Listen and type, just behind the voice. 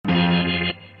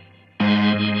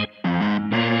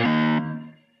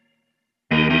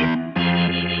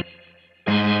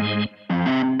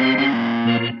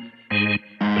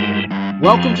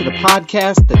Welcome to the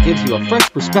podcast that gives you a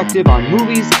fresh perspective on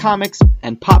movies, comics,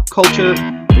 and pop culture.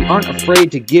 We aren't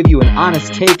afraid to give you an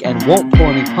honest take and won't pull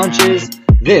any punches.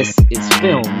 This is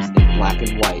Films in Black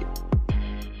and White.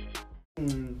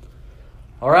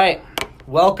 All right,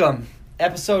 welcome.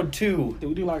 Episode 2. Do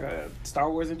we do like a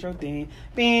Star Wars intro thing?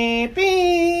 Beep,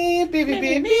 beep, beep, beep,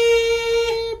 beep,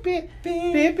 beep, beep,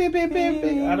 beep, beep, beep,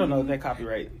 beep. I don't know if that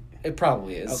copyright. It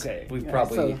probably is. Okay. We've Yeah,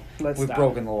 probably so let's stop.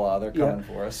 broken the law. They're coming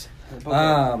for us.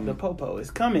 The Popo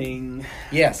is coming.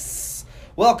 Yes.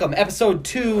 Welcome, episode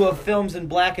 2 of Films in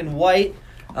Black and White.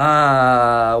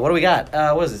 What do we got?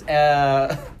 What is this?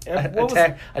 Attack of the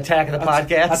Podcast.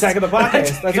 Attack of the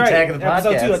Podcast. That's right. Attack of the Podcast.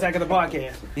 Episode 2, Attack of the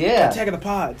Podcast. Yeah. Attack of the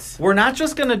Pods. We're not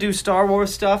just going to do Star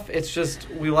Wars stuff. It's just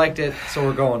we liked it, so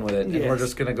we're going with it. And Yes. we're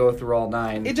just going to go through all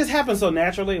 9. It just happened so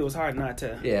naturally, it was hard not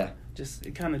to. Yeah.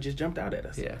 It kind of just jumped out at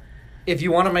us. Yeah. If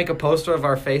you want to make a poster of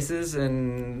our faces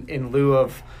in lieu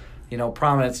of,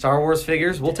 prominent Star Wars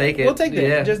figures, we'll take it. We'll take that.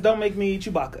 Yeah. Just don't make me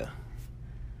Chewbacca.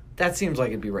 That seems like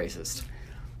it'd be racist.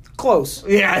 Close.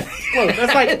 Yeah. Close.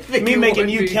 That's I like think me it making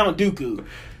would you be. Count Dooku.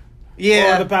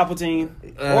 Yeah. Or the Palpatine.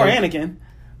 Or Anakin.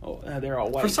 They're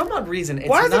all white. For some odd reason, it's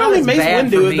Why is it not only as Mace bad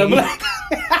Windu for is the me. black?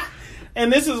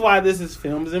 And this is why this is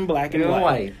Films in Black and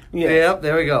White. Yes. Yep,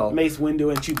 there we go. Mace Windu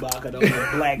and Chewbacca don't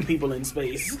have black people in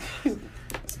space.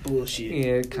 It's bullshit.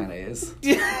 Yeah, it kind of is.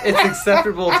 It's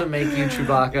acceptable to make you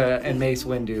Chewbacca and Mace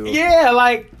Windu. Yeah,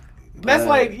 like that's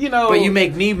like But you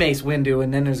make me Mace Windu,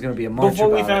 and then there's going to be a munch before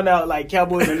we about found it. out like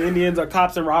cowboys and Indians are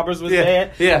cops and robbers was Yeah,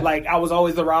 bad. yeah. Like I was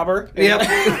always the robber. Yep.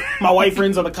 My white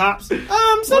friends are the cops.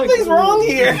 Something's wrong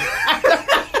here.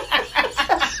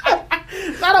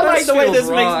 I don't like the way this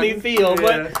wrong. makes me feel,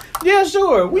 Yeah. but yeah,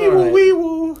 sure. Wee All woo, right. wee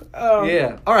woo.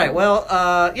 Yeah. All right. Well,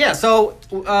 So,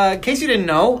 in case you didn't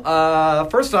know,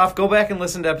 first off, go back and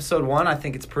listen to episode 1. I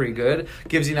think it's pretty good.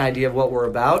 Gives you an idea of what we're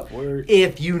about. Word.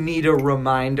 If you need a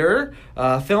reminder,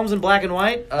 Films in Black and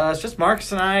White. It's just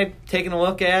Marcus and I taking a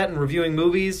look at and reviewing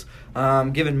movies,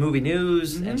 giving movie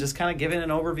news, and just kind of giving an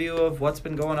overview of what's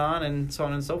been going on and so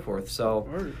on and so forth. So,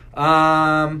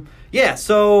 Word.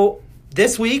 So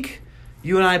this week,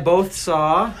 you and I both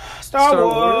saw Star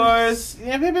Wars.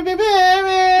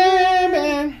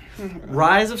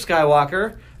 Rise of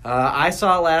Skywalker. I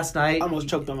saw it last night. I almost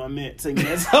choked on my mint singing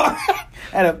that song. I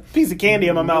had a piece of candy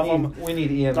in my mouth. We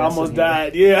need EMS. I almost in here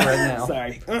died. Yeah. right now.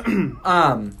 Sorry.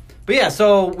 But yeah,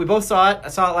 so we both saw it. I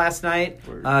saw it last night.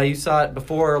 Word. You saw it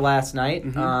before last night.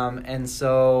 Mhm. And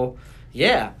so,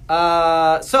 yeah.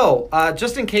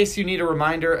 Just in case you need a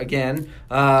reminder again,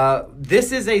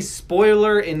 this is a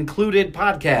spoiler-included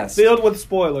podcast. Filled with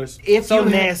spoilers.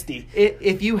 Nasty.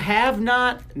 If you have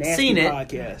not Nasty seen it,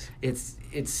 podcast. It's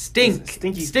It's stinks.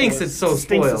 spoilers. It's so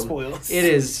Stinks of spoiled. spoilers. It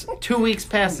is 2 weeks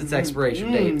past its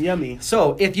expiration date. Yummy.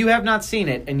 So if you have not seen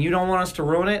it and you don't want us to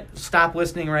ruin it, stop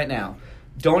listening right now.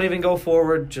 Don't even go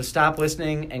forward. Just stop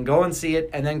listening and go and see it,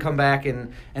 and then come back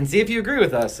and see if you agree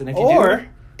with us. And if you do,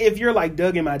 If you're like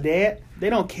Doug and my dad, they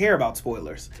don't care about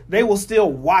spoilers. They will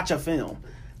still watch a film.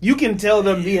 You can tell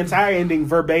them the entire ending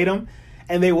verbatim,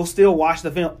 and they will still watch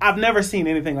the film. I've never seen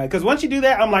anything like, because once you do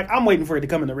that, I'm waiting for it to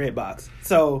come in the red box.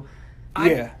 So,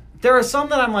 yeah. There are some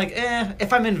that I'm like,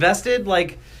 if I'm invested,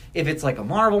 like if it's like a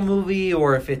Marvel movie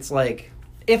or if it's like,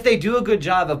 if they do a good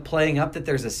job of playing up that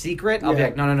there's a secret, I'll be Yeah.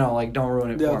 like, no, like don't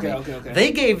ruin it for me. Okay.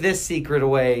 They gave this secret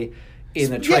away in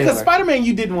the trailer. Yeah, because Spider-Man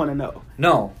you didn't want to know.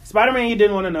 No. Spider-Man you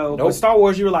didn't want to know. Nope. But Star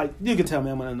Wars you were like, you can tell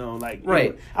me I'm going to know. Like,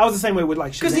 Right. I was the same way with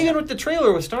like Because Shazam. even with the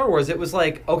trailer with Star Wars, it was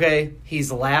like, okay, he's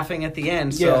laughing at the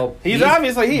end, Yeah. so He's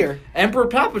obviously here. Emperor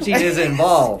Palpatine is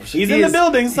involved. He's He in the is-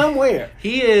 building somewhere.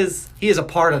 He is a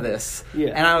part of this. Yeah.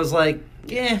 And I was like,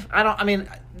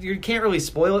 you can't really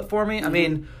spoil it for me. Mm-hmm. I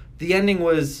mean, the ending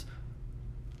was,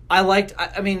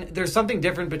 there's something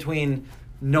different between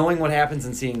knowing what happens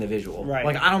and seeing the visual. Right.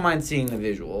 Like, I don't mind seeing the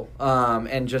visual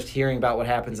and just hearing about what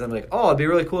happens. And I'm like, oh, it'd be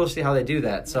really cool to see how they do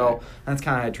that. So Right. that's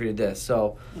kind of how I treated this.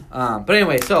 So, but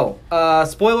anyway,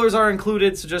 spoilers are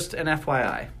included, so just an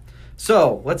FYI.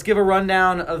 So let's give a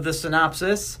rundown of the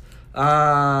synopsis.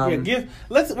 We're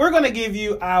gonna give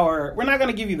you we're not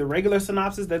gonna give you the regular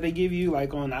synopsis that they give you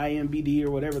like on IMDb or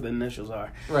whatever the initials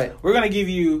are. Right. We're gonna give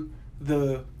you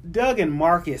the Doug and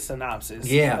Marcus synopsis.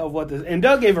 Yeah. Of what this, and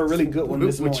Doug gave a really good one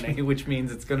this morning. Which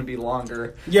means it's going to be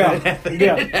longer. Yeah. It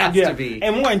has to be.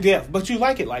 And more in depth, but you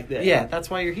like it like that. Yeah, that's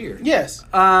why you're here. Yes.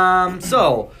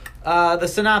 The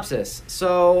synopsis.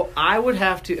 So I would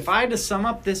have to, if I had to sum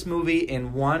up this movie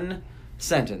in one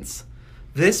sentence,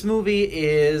 this movie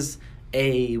is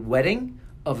a wedding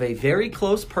of a very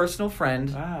close personal friend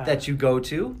that you go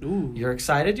to. Ooh. You're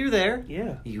excited you're there.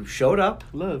 Yeah. You showed up.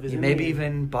 Love is You in maybe the air.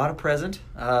 even bought a present,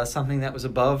 something that was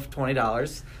above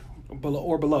 $20. Below.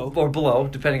 Or below,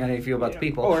 depending on how you feel about the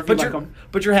people. Or if you but like you're 'em.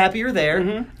 but you're happy you're there,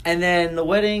 Mhm. and then the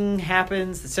wedding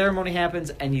happens, the ceremony happens,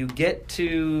 and you get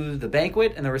to the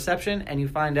banquet and the reception, and you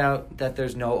find out that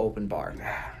there's no open bar.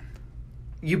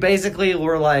 You basically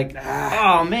were like,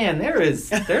 "Oh man, there's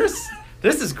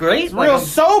this is great. It's Like, real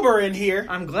sober in here.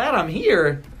 I'm glad I'm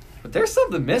here, but there's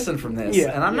something missing from this, Yeah,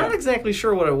 and I'm yeah. not exactly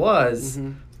sure what it was,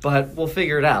 but we'll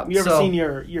figure it out." You ever So- seen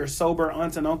your sober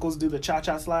aunts and uncles do the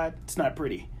cha-cha slide? It's not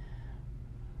pretty.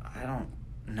 I don't.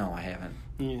 No, I haven't.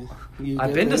 I've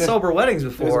I've been to sober weddings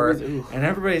before, There's a reason- ooh. and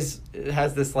everybody's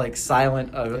has this like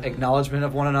silent acknowledgement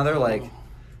of one another, like,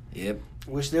 "Yep,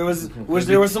 Wish there was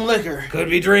some liquor.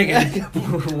 could be drinking.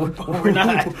 We're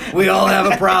not. We all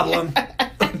have a problem.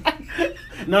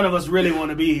 None of us really want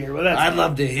to be here, but that's I'd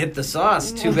love to hit the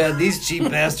sauce. Too bad these cheap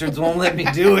bastards won't let me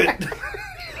do it."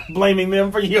 blaming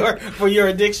them for your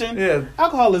addiction. Yeah.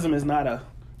 Alcoholism is not a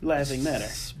laughing matter.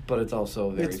 But it's also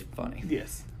very It's- funny.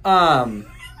 Yes.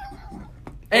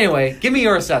 Anyway, give me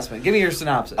your assessment. Give me your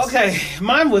synopsis. Okay,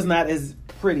 mine was not as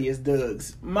pretty as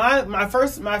Doug's. My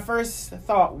first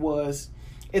thought was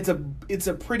it's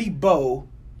a pretty bow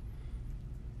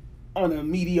on a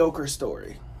mediocre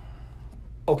story.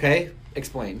 Okay.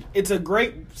 Explain. It's a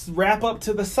great wrap up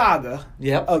to the saga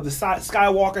Yep. of the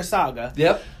Skywalker saga,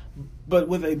 Yep. but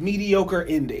with a mediocre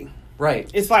ending. Right.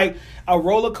 It's like a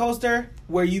roller coaster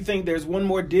where you think there's one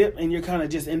more dip and you kind of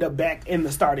just end up back in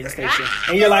the starting station.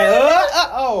 And you're like,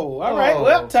 all right, Oh.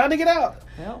 well, time to get out.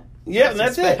 Well, Yeah,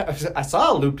 that's it. I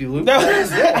saw a loop-de-loop. No, That was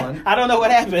that one. I don't know what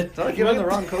happened. Did I get on the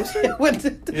wrong coaster?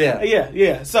 Yeah.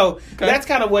 Yeah. So Okay. that's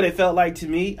kind of what it felt like to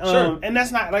me. Sure. And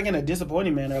that's not like in a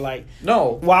disappointing manner. Like,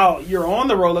 No. while you're on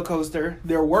the roller coaster,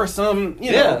 there were some,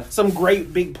 Yeah. some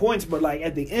great big points, but like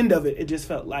at the end of it, it just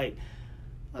felt like,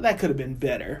 well, that could have been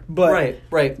better. But,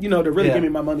 Right. to really Yeah. give me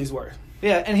my money's worth.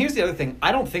 Yeah, and here's the other thing.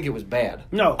 I don't think it was bad.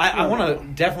 No, I no, want to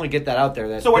no. definitely get that out there.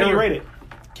 That So what do there you were- rate it?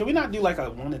 Can we not do like a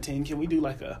 1 to 10? Can we do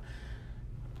like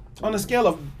on a scale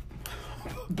of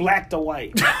black to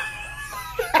white?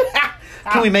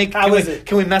 Can we make? How is it?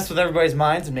 Can we mess with everybody's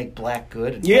minds and make black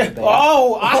good? And Yeah. white bad?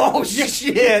 Oh,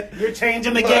 shit! You're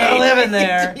changing the We're game. living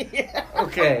there. Yeah.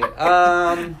 Okay.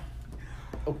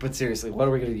 But seriously, what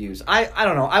are we going to use? I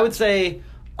don't know. I would say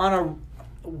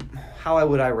how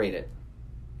would I rate it?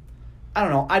 I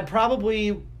don't know.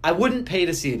 I wouldn't pay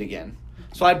to see it again.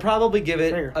 So I'd probably give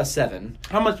it Fair. a 7.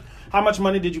 How much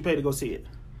money did you pay to go see it?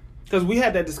 Because we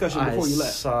had that discussion before you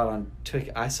left.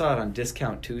 I saw it on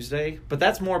Discount Tuesday, but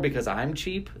that's more because I'm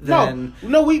cheap than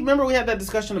No, we had that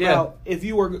discussion Yeah. about if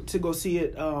you were to go see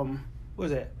it. What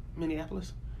is that?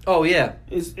 Minneapolis. Oh yeah.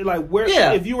 Is it like where?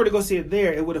 Yeah. If you were to go see it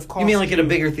there, it would have cost. You mean like in a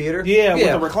bigger theater? Yeah, with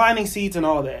the reclining seats and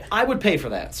all that. I would pay for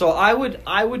that. So I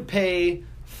would pay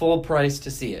full price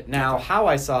to see it. Now, how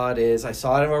I saw it is I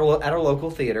saw it at our local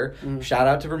theater. Shout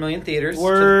out to Vermilion Theaters,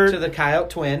 Word. to the Coyote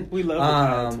Twin. We love the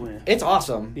Coyote Twin. It's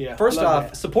awesome. Yeah, First love off,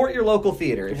 that. support your local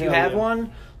theater. If you Hell have yeah.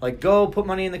 one, like go put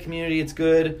money in the community. It's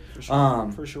good.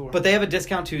 For sure. But they have a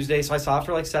discount Tuesday, so I saw it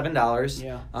for like $7.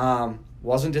 Yeah.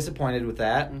 Wasn't disappointed with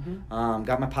that.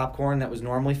 Got my popcorn that was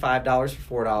normally $5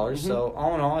 for $4. So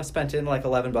all in all, I spent in like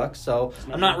 $11. So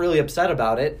I'm not really upset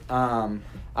about it.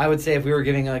 I would say if we were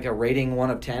giving like a rating 1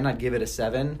 of 10, I'd give it a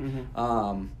 7.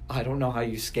 I don't know how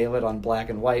you scale it on black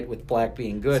and white, with black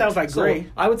being good. Sounds like So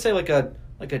gray. I would say like a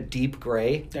deep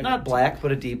gray, not black,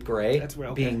 but a deep gray. That's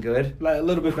real. Being good. Like a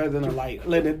little bit better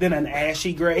than than an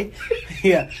ashy gray.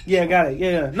 yeah, got it.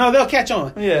 Yeah, no, they'll catch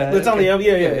on. Yeah, it's only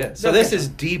yeah. So this is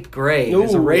deep gray. Ooh.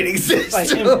 It's a rating It's like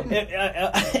system.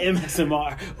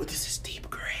 MSMR. Oh, this is deep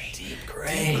gray. Deep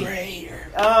gray. Gray.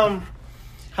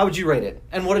 How would you rate it?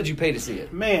 And what did you pay to see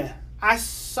it? Man, I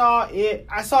saw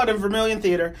it in Vermilion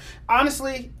Theater.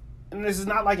 Honestly, and this is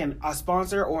not like a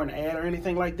sponsor or an ad or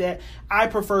anything like that, I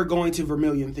prefer going to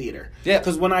Vermilion Theater. Yeah.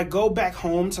 Because when I go back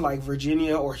home to like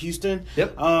Virginia or Houston,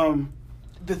 Yep.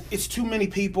 It's too many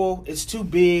people. It's too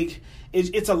big.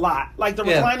 It's a lot. Like the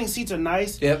reclining seats are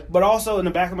nice, Yep. but also in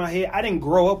the back of my head, I didn't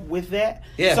grow up with that.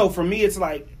 Yeah. So for me, it's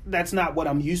like that's not what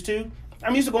I'm used to.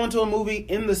 I'm used to going to a movie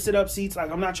in the sit-up seats. Like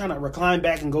I'm not trying to recline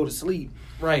back and go to sleep.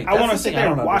 Right. I want to That's the sit thing I there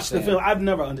and don't watch the understand. film. I've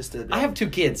never understood that. I have 2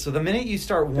 kids, so the minute you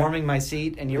start warming my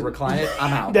seat and you recline it,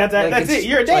 I'm out. That's it's- it.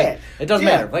 You're a dad. like, it doesn't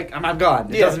Yeah. matter. Like I'm gone.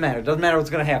 It Yeah. doesn't matter. It doesn't matter what's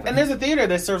gonna happen. And there's a theater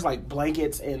that serves like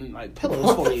blankets and like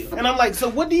pillows for you. And I'm like, so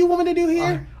what do you want me to do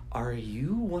here? Are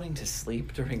you wanting to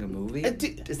sleep during a movie?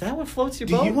 Do- Is that what floats your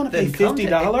do boat? you wanna pay Then come to-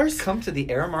 $50? Come to the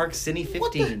Aramark Cine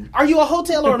 15. Are you a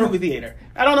hotel or a movie theater?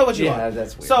 I don't know what you Yeah, are.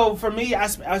 that's weird. So for me,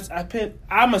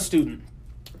 I'm a student,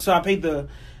 so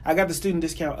I got the student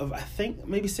discount of I think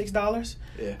maybe $6.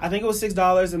 Yeah. I think it was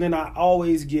 $6, and then I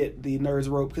always get the Nerds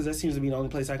rope because that seems to be the only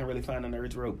place I can really find a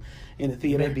Nerds rope in the You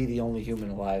theater. may be the only human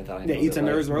alive that I know That eats a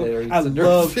that, Nerds like, rope. that eats I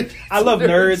a Nerds- love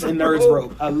Nerds and Nerds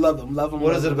rope. I love them. Love them.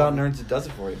 What is it about Nerds that does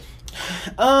it for you?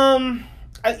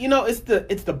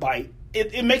 It's the bite.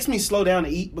 It makes me slow down to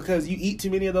eat because you eat too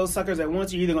many of those suckers at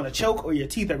once, you're either going to choke or your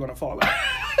teeth are going to fall out.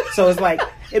 So it's like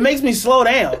it makes me slow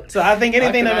down. So I think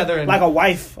anything like a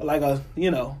wife, like a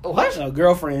a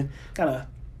girlfriend, kind of.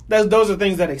 Those are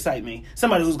things that excite me.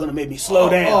 Somebody who's going to make me slow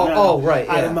down. Right.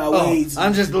 Out of my ways.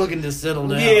 I'm just looking to settle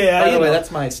down. Yeah. By the way, that's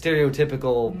my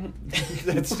stereotypical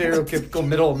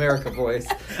middle America voice.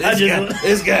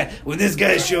 When this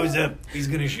guy shows up, he's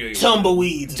gonna show you.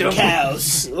 Tumbleweeds, and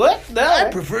cows. What? No. I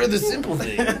prefer the simple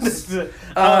things.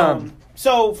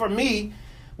 So for me,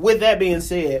 with that being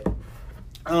said,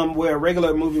 where a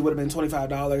regular movie would have been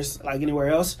 $25, like anywhere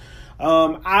else,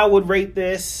 I would rate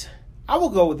this. I will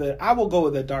go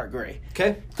with a dark gray.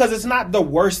 Okay. Because it's not the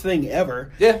worst thing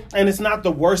ever. Yeah. And it's not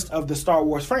the worst of the Star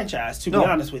Wars franchise, to be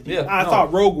honest with you. Yeah, I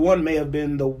thought Rogue One may have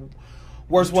been the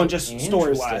worst one, just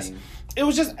story wise.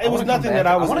 Interesting. It was nothing that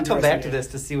I was. I want to come back to interested in. this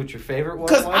to see what your favorite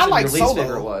was. Because I like and your least Solo.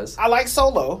 favorite was. I like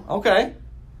Solo. Okay.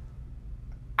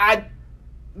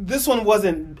 This one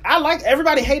wasn't.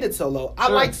 Everybody hated Solo. I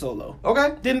Sure. liked Solo.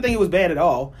 Okay. Didn't think it was bad at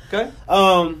all. Okay.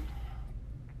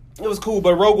 It was cool,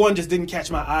 but Rogue One just didn't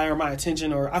catch my eye or my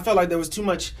attention, or I felt like there was too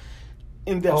much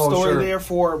in-depth story Sure. there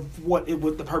for what it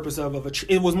was the purpose of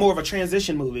it was more of a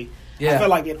transition movie. Yeah. I felt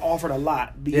like it offered a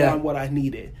lot beyond what I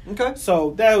needed. Okay.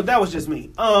 So that was just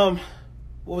me.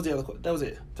 What was the other question? That was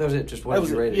it. That was it. Just what That did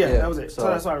was you it. rate it? Yeah, that was it. So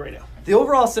that's why I rate it. The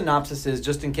overall synopsis is,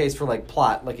 just in case for like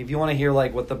plot, like if you want to hear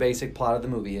like what the basic plot of the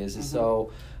movie is. Mm-hmm.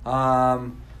 So,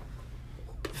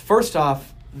 first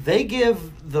off, they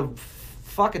give the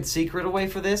fucking secret away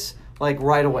for this like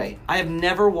right away. I have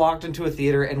never walked into a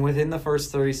theater and within the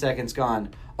first 30 seconds gone,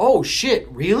 oh shit,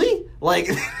 really? Like,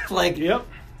 Yep.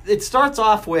 It starts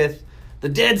off with the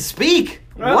dead speak.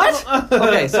 What?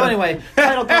 Okay, so anyway,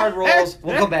 title card rolls.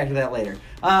 We'll come back to that later.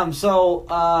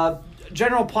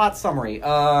 General plot summary.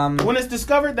 When it's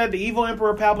discovered that the evil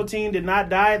Emperor Palpatine did not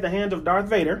die at the hand of Darth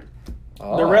Vader,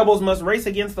 Oh. the rebels must race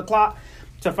against the clock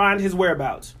to find his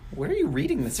whereabouts. Where are you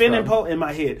reading this Finn from? and Poe in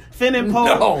my head. Finn and Poe,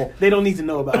 No. they don't need to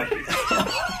know about it.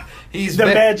 He's The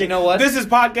magic. You know what? This is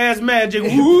podcast magic.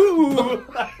 Woo!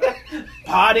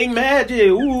 Potting magic.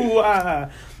 Ooh,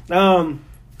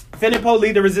 Finn and Poe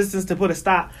lead the resistance to put a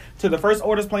stop to the First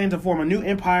Order's plan to form a new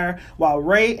empire, while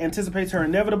Rey anticipates her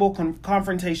inevitable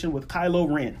confrontation with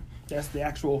Kylo Ren. That's the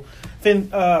actual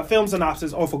film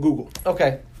synopsis off of Google.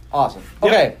 Okay, awesome.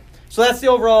 Yep. Okay, so that's the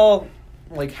overall,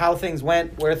 like, how things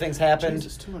went, where things happened.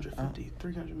 Jesus, $250,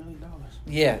 $300 million.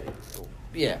 Yeah.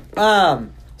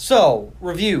 So,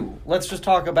 review. Let's just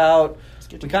talk about,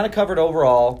 we kind of covered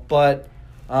overall, but,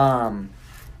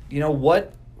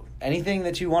 anything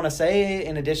that you want to say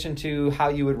in addition to how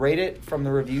you would rate it from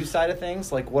the review side of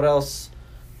things? Like, what else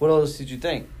did you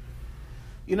think?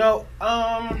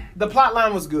 The plot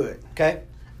line was good. Okay.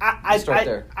 I start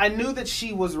there. I knew that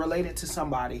she was related to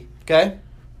somebody. Okay.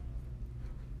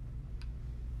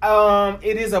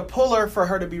 It is a puller for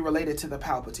her to be related to the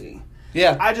Palpatine.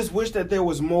 Yeah. I just wish that there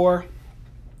was more.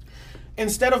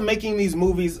 Instead of making these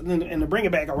movies, and to bring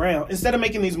it back around, instead of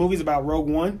making these movies about Rogue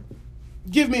One,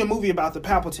 give me a movie about the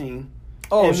Palpatine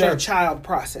and sure. their child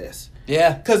process.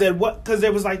 Yeah. Because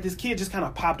there was like this kid just kind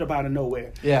of popped up out of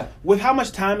nowhere. Yeah. With how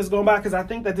much time has gone by, because I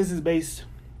think that this is based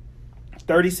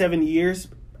 37 years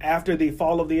after the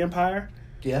fall of the Empire.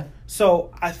 Yeah.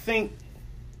 So I think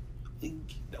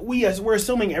we're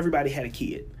assuming everybody had a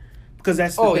kid. Because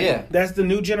that's the thing. Yeah. That's the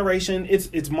new generation.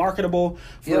 It's marketable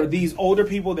for Yep. these older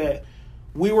people that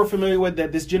we were familiar with,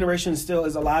 that this generation still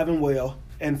is alive and well.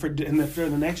 And for the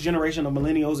next generation of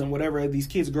millennials and whatever, these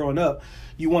kids growing up,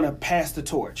 you want to pass the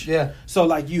torch. Yeah. So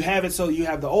like you have it. So you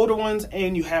have the older ones,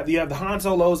 and you have the Han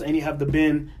Solos, and you have the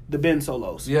Ben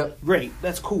Solos. Yep. Great.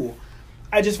 That's cool.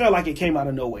 I just felt like it came out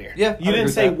of nowhere. Yeah, You I agree didn't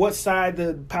with say that. what side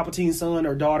the Palpatine son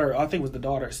or daughter, I think it was the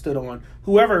daughter, stood on.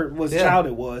 Whoever was Yeah. child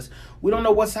it was. We don't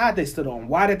know what side they stood on.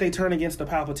 Why did they turn against the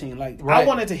Palpatine? Like, I Right.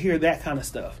 wanted to hear that kind of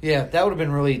stuff. Yeah, that would have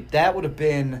been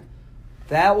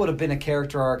that would have been a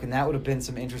character arc, and that would have been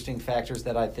some interesting factors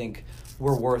that I think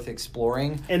were worth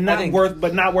exploring. And not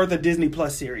worth a Disney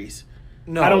Plus series.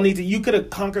 No. I don't need to. You could have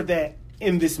conquered that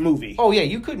in this movie. Oh yeah,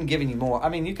 you couldn't give any more. I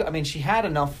mean, she had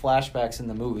enough flashbacks in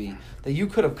the movie that you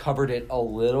could have covered it a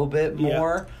little bit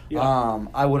more. Yeah.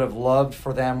 I would have loved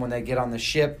for them when they get on the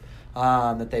ship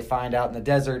that they find out in the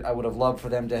desert. I would have loved for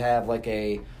them to have like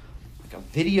a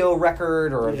video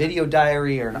record or a video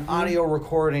diary or an audio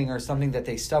recording or something that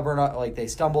they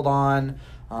stumbled on.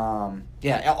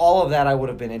 All of that I would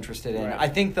have been interested in. Right. I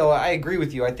think, though, I agree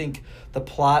with you. I think the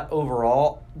plot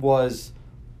overall was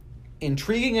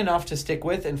intriguing enough to stick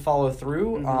with and follow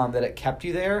through, that it kept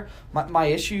you there. My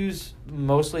issues,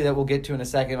 mostly that we'll get to in a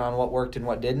second on what worked and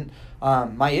what didn't,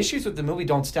 my issues with the movie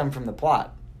don't stem from the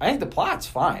plot. I think the plot's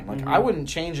fine. Like, I wouldn't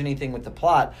change anything with the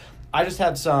plot. I just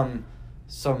have some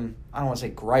I don't want to say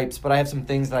gripes, but I have some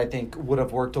things that I think would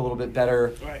have worked a little bit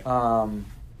better. Right.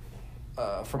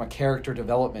 From a character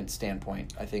development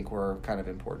standpoint, I think were kind of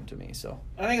important to me. So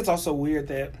I think it's also weird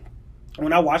that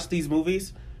when I watch these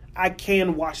movies, I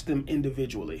can watch them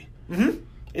individually. Mm-hmm.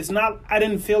 It's not. I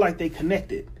didn't feel like they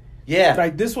connected. yeah,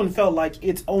 Like this one felt like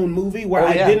its own movie where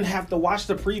I didn't have to watch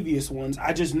the previous ones.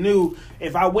 I just knew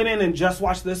if I went in and just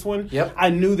watched this one, I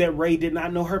knew that Rey did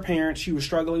not know her parents. She was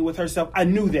struggling with herself. I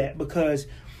knew that because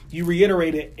you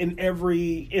reiterate it in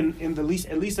the least,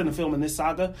 at least in the film in this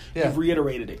saga, you've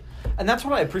reiterated it. and that's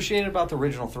what I appreciated about the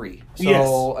original three. So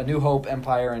Yes. A New Hope,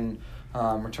 Empire, and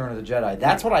Return of the Jedi.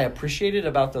 That's what I appreciated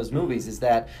about those movies, is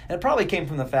that, and it probably came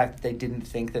from the fact that they didn't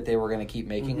think that they were going to keep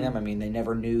making them. I mean, they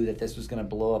never knew that this was going to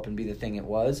blow up and be the thing it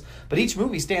was. But each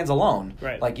movie stands alone.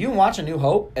 Right. Like, you can watch A New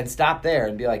Hope and stop there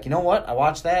and be like, you know what? I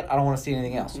watched that. I don't want to see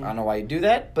anything else. I don't know why you do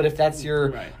that, but if that's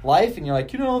your life and you're like,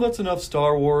 that's enough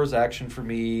Star Wars action for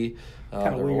me.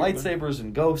 There were weird, lightsabers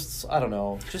and ghosts. I don't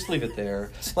know. Just leave it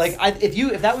there. Like,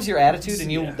 if that was your attitude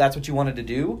and that's what you wanted to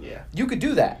do, you could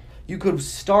do that. You could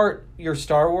start your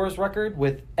Star Wars record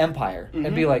with Empire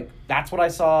and be like, that's what I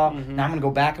saw. Now I'm going to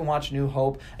go back and watch New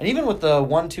Hope. And even with the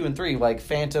 1, 2, and 3, like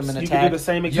Phantom and You Attack, could do the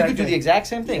same exact you could do the thing. exact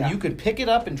same thing. Yeah. You could pick it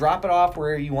up and drop it off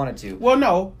where you wanted to. Well,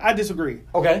 no, I disagree.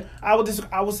 Okay. I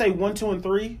would say 1, 2, and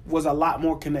 3 was a lot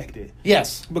more connected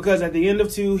Yes. because at the end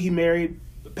of 2, he married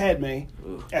Padme.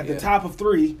 At the top of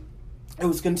 3, it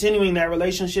was continuing that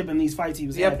relationship and these fights he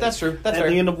was having. That's true. That's At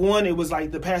fair. the end of 1, it was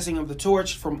like the passing of the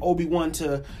torch from Obi-Wan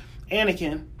to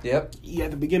Anakin. Yep.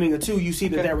 At the beginning of 2, you see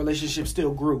that relationship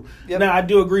still grew. Yep. Now, I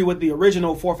do agree with the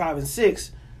original 4, 5, and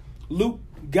 6. Luke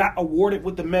got awarded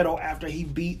with the medal after he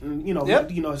beat, and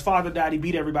his father died. He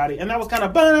beat everybody, and that was kind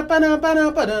of and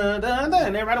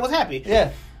everybody was happy.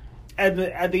 Yeah. At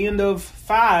the end of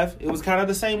 5, it was kind of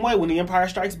the same way. When the Empire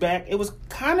Strikes Back, it was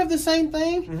kind of the same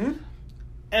thing. Mm-hmm.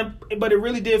 But it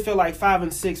really did feel like 5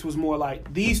 and 6 was more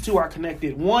like these two are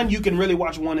connected. 1, you can really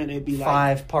watch 1 and it'd be like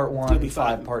 5 part 1, it'll be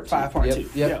 5 part 2. 5 part 2.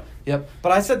 Yep.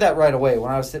 But I said that right away when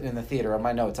I was sitting in the theater on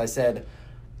my notes. I said,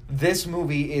 this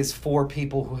movie is for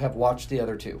people who have watched the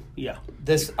other 2. Yeah.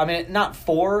 Not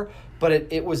for, but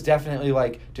it was definitely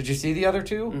like, did you see the other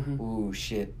 2? Mm-hmm. Ooh,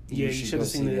 shit. You should should go have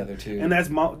see seen the it. other 2. And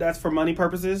that's for money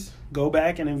purposes. Go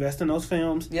back and invest in those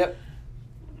films. Yep.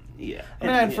 Yeah.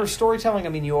 And for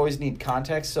storytelling, you always need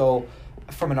context. So,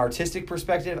 from an artistic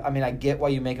perspective, I get why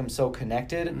you make them so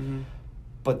connected. Mm-hmm.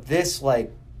 But this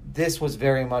was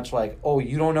very much like, oh,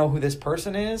 you don't know who this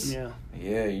person is? Yeah.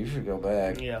 Yeah, you should go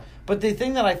back. Yeah. But the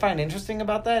thing that I find interesting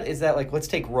about that is that, like, let's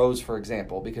take Rose, for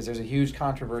example, because there's a huge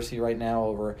controversy right now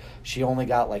over she only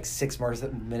got, like, 6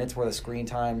 minutes worth of screen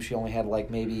time. She only had,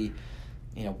 like, maybe,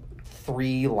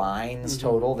 3 lines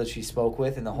total that she spoke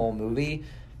with in the whole movie.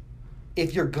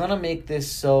 If you're going to make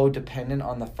this so dependent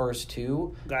on the first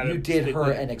 2, you did her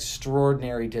an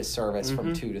extraordinary disservice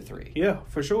from 2 to 3. Yeah,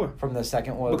 for sure. From the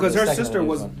second one. Because the her second sister one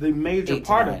was the major 8 to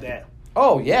part 9. of that.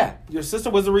 Oh, yeah. Your sister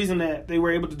was the reason that they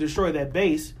were able to destroy that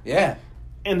base. Yeah.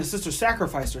 And the sister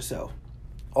sacrificed herself.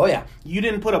 Oh, yeah. You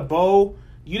didn't put a bow.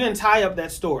 You didn't tie up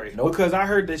that story. Nope. Because I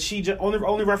heard that she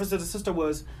only reference to the sister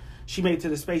was she made it to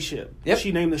the spaceship. Yep.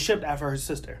 She named the ship after her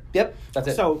sister. Yep. That's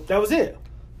it. So that was it.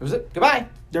 That was it. Goodbye.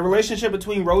 The relationship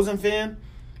between Rose and Finn,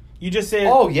 you just said...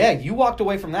 Oh, yeah. You walked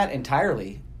away from that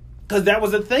entirely. Because that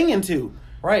was a thing in 2.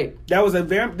 Right. That was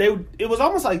it was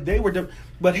almost like they were...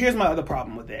 But here's my other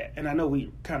problem with that. And I know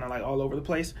we kind of like all over the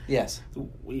place. Yes.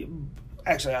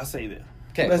 Actually, I'll save it.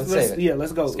 Okay, let's save it. Yeah,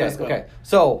 let's go. Let's go. Okay,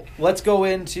 so let's go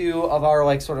into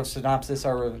our sort of synopsis,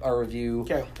 our review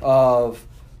of.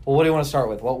 Well, what do you want to start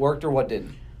with? What worked or what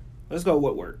didn't? Let's go.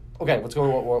 What worked? Okay, let's go.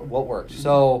 What worked?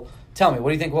 So tell me, what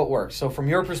do you think? What worked? So from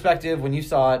your perspective, when you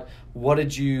saw it, what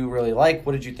did you really like?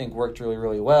 What did you think worked really,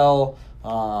 really well?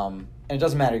 And it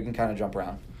doesn't matter. You can kind of jump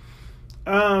around.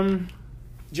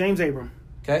 James Abram.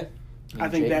 Okay. I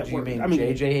think that do you worked. mean I mean,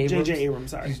 J.J. Abrams? J.J.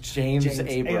 Abrams, sorry. James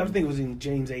Abrams. I think it was in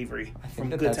James Avery from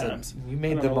Good Times. You I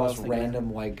made don't the know what I was most thinking. random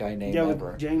white guy name Yeah,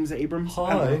 ever. James Abrams. Hi.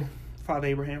 I don't know. Father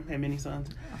Abraham had many sons.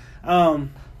 And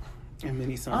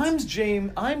many sons.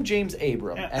 I'm James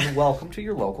Abram, and welcome to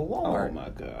your local Oh Walmart. my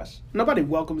gosh. Nobody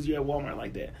welcomes you at Walmart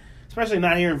like that. Especially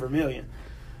not here in Vermilion.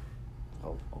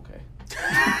 Oh, okay.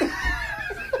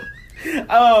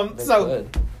 So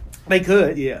Good. they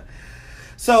could, yeah.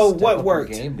 So Step up what your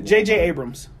worked? game, J.J. Walmart.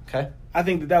 Abrams. Okay. I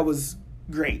think that was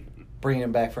great. Bringing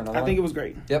him back for another I one? think it was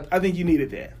great. Yep. I think you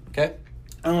needed that. Okay.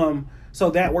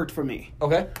 So that worked for me.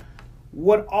 Okay.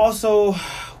 What also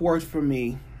worked for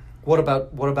me, What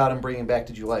about him bringing back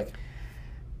did you like?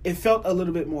 it felt a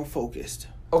little bit more focused.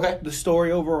 Okay. The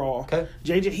story overall. Okay.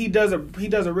 JJ he does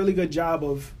a really good job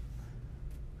of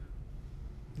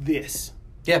this.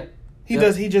 Yeah. He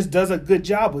just does a good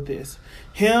job with this.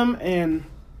 Him and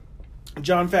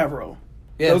Jon Favreau.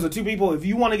 Yeah. Those are two people. If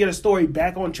you want to get a story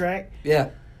back on track, Yeah.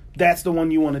 that's the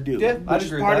one you want to do. Yeah, I'd which is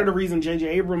agree with part of that. the reason J.J.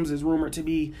 Abrams is rumored to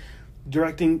be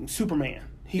directing Superman.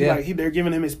 Yeah. They're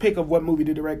giving him his pick of what movie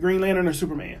to direct, Green Lantern or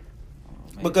Superman,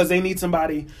 because they need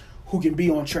somebody who can be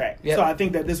on track. Yeah. So I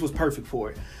think that this was perfect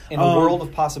for it. In a world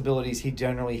of possibilities, he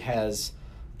generally has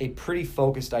a pretty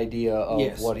focused idea of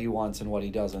Yes. what he wants and what he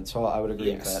doesn't. So I would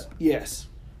agree with Yes. that. Yes.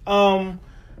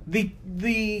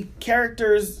 The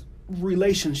characters'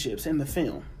 relationships in the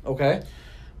film. Okay.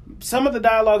 Some of the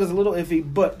dialogue is a little iffy,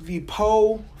 but the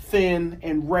Poe, Finn,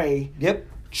 and Rey Yep.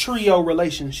 trio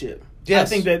relationship. Yes. I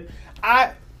think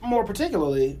that more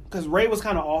particularly, because Rey was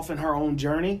kind of off in her own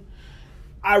journey,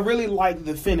 I really like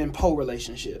the Finn and Poe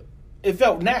relationship. It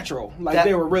felt natural. Like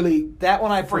they were really... That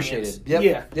one I friends. appreciated. Yep.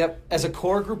 Yeah. Yep. As a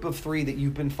core group of three that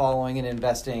you've been following and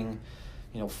investing,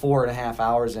 4.5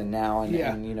 hours in now, and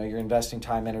you're investing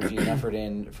time, energy, and effort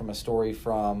in from a story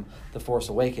from The Force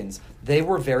Awakens. They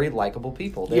were very likable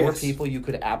people. They were Yes. people you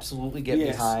could absolutely get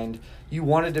Yes. behind. You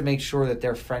wanted to make sure that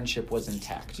their friendship was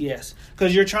intact. Yes.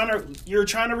 Because you're trying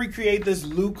to recreate this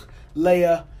Luke,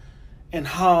 Leia, and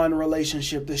Han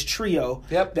relationship, this trio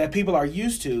Yep. that people are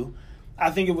used to. I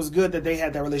think it was good that they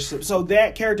had that relationship. So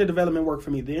that character development worked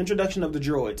for me. The introduction of the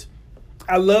droids.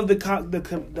 I love the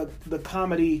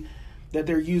comedy that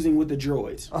they're using with the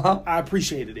droids. Uh-huh. I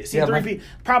appreciated it. Yeah, C-3PO,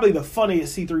 probably the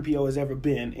funniest C-3PO has ever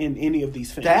been in any of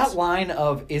these films. That line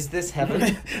of "Is this heaven?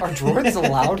 Are droids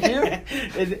allowed here?"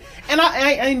 And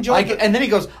I enjoyed it. And then he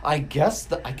goes, "I guess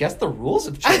the rules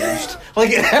have changed."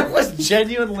 Like that was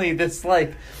genuinely this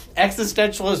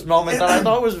existentialist moment that I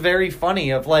thought was very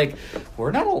funny. Of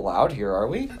we're not allowed here, are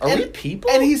we? Are we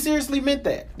people? And he seriously meant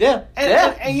that. Yeah.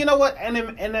 And you know what? And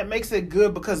that makes it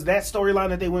good because that storyline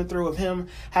that they went through of him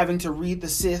having to read the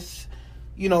Sith,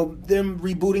 them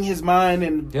rebooting his mind,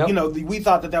 and Yep. we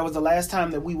thought that was the last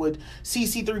time that we would see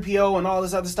C-3PO and all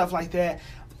this other stuff like that.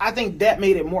 I think that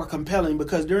made it more compelling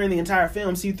because during the entire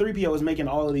film, C-3PO is making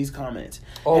all of these comments.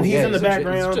 Oh, and he's yeah, in the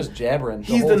background. He's just jabbering.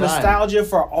 He's whole the time. nostalgia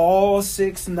for all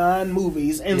 9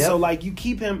 movies. And Yep. so, you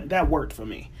keep him. That worked for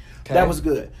me. Okay. That was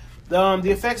good. The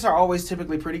effects are always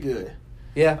typically pretty good.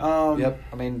 Yeah. Yep.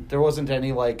 I mean, there wasn't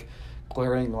any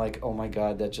glaring oh my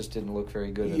god, that just didn't look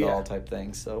very good at Yeah. all type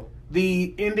thing. So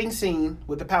The ending scene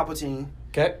with the Palpatine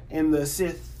okay, and the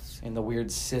Sith. in the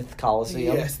weird Sith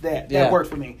Coliseum. Yes, that Yeah. worked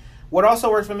for me. What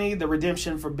also worked for me, the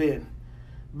redemption for Ben.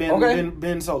 Okay.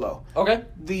 Ben Solo. Okay.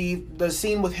 The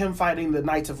scene with him fighting the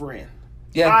Knights of Ren.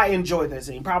 Yeah. I enjoyed that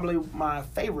scene. Probably my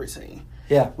favorite scene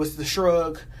Yeah. was the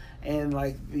shrug and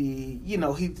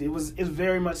it was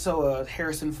very much so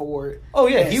Harrison Ford. Oh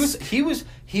yeah, Yes.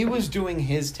 he was doing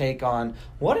his take on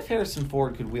what if Harrison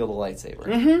Ford could wield a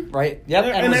lightsaber, right? Yep,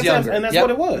 and was that's, younger. and that's Yep.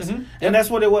 what it was. Mhm. Yep. And that's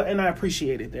what it was, and I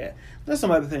appreciated that. There's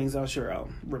some other things I'm sure I'll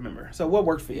remember. So what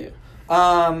worked for you?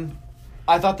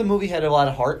 I thought the movie had a lot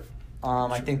of heart.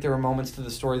 I think there were moments to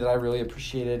the story that I really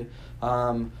appreciated.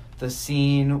 The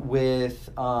scene with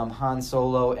Han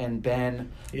Solo and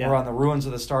Ben Yeah. were on the ruins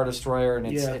of the Star Destroyer, and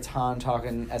Yeah. it's Han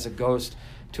talking as a ghost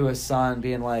to his son,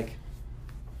 being like,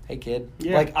 "Hey, kid."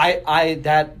 Yeah.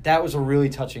 That was a really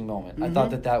touching moment. I Mhm.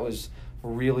 thought that was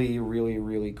really, really,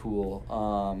 really cool.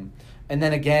 And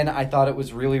then again, I thought it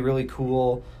was really, really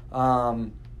cool.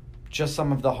 Just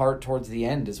some of the heart towards the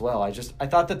end as well. I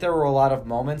thought that there were a lot of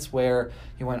moments where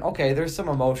you went, okay, there's some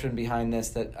emotion behind this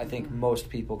that I think most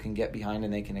people can get behind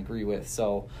and they can agree with.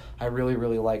 So I really,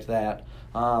 really liked that.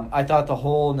 I thought the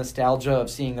whole nostalgia of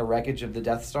seeing the wreckage of the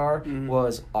Death Star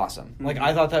was awesome.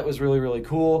 I thought that was really, really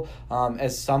cool.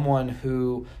 As someone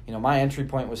who, my entry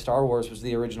point with Star Wars was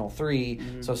the original 3.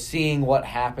 So seeing what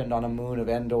happened on a moon of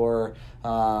Endor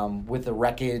with the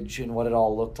wreckage and what it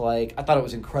all looked like, I thought it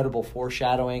was incredible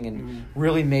foreshadowing and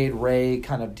really made Rey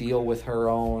kind of deal with her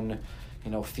own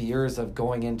fears of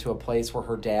going into a place where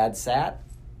her dad sat.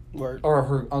 Word. Or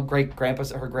her grandpa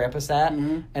sat,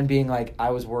 and being like, I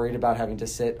was worried about having to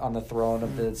sit on the throne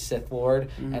of the Sith Lord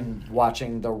and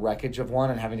watching the wreckage of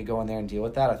one and having to go in there and deal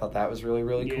with that. I thought that was really,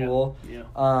 really cool. Yeah.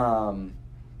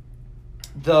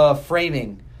 The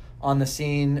framing on the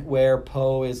scene where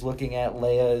Poe is looking at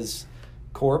Leia's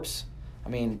corpse. I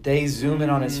mean, they zoom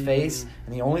in on his face,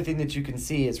 and the only thing that you can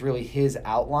see is really his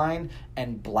outline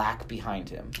and black behind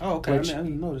him. Oh, okay. I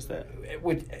didn't notice that.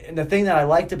 And the thing that I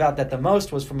liked about that the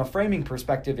most was, from a framing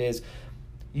perspective, is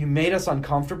you made us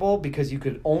uncomfortable because you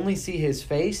could only see his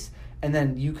face, and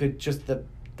then you could just the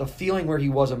feeling where he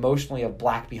was emotionally of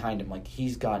black behind him, like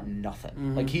he's got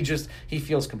nothing. Like he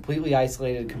feels completely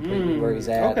isolated, completely where he's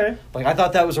at. Okay. Like I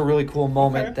thought that was a really cool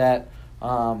moment that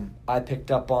I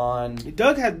picked up on.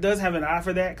 Doug does have an eye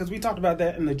for that, because we talked about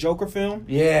that in the Joker film.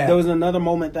 Yeah. There was another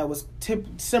moment that was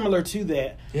similar to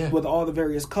that, with all the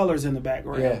various colors in the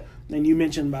background. Yeah. And you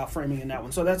mentioned about framing in that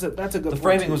one, so that's a good. The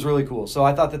framing was really cool, so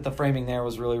I thought that the framing there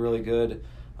was really, really good.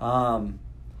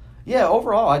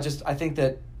 Overall, I think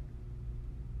that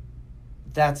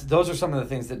those are some of the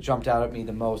things that jumped out at me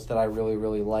the most that I really,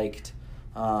 really liked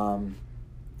from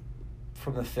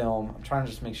the film. I'm trying to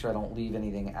just make sure I don't leave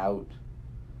anything out.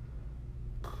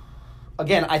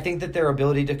 Again, I think that their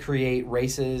ability to create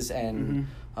races and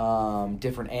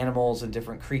different animals and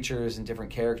different creatures and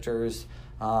different characters.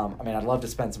 I'd love to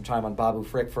spend some time on Babu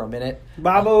Frick for a minute.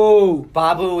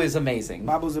 Babu is amazing.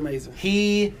 Babu's amazing.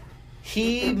 He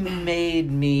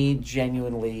made me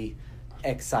genuinely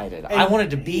excited. I wanted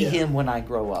to be him when I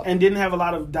grow up. And didn't have a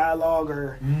lot of dialogue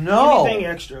or anything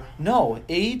extra. No,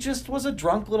 he just was a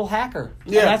drunk little hacker.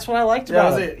 Yeah. And that's what I liked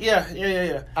about it.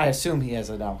 Yeah. I assume he has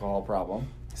an alcohol problem.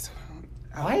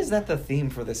 Why is that the theme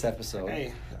for this episode?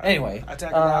 Hey, anyway,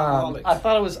 attacking alcoholics.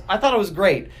 I thought it was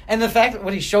great, and the fact that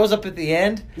when he shows up at the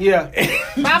end, and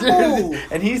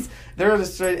he's there,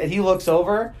 and he looks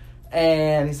over,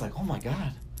 and he's like, "Oh my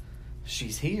god,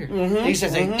 she's here." And he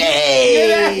says,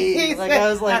 "Hey!" I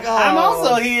was like, "Oh, I'm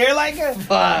also here." Like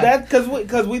that's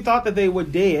because we thought that they were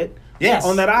dead. Yes.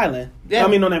 On that island. Yeah.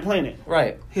 On that planet.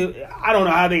 Right. I don't know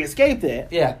how they escaped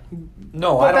that. Yeah.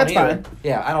 No, but I don't that's either. Fine.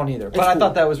 Yeah, I don't either. But I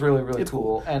thought that was really, really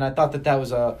cool. And I thought that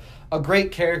was a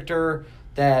great character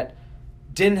that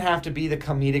didn't have to be the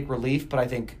comedic relief, but I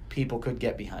think people could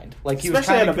get behind. Like he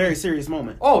Especially was at a very serious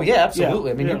moment. Oh, yeah,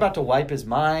 absolutely. Yeah. You're about to wipe his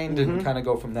mind and kind of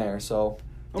go from there. So,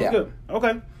 that was good.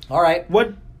 Okay. All right.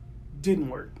 What didn't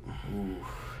work? Ooh.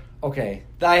 Okay.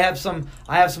 I have some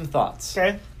thoughts.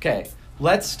 Okay.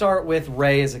 Let's start with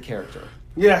Rey as a character.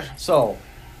 Yeah. So,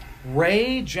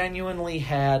 Rey genuinely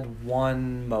had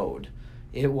one mode.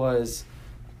 It was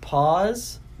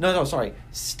pause.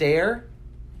 Stare,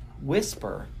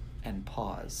 whisper, and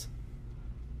pause.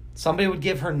 Somebody would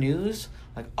give her news,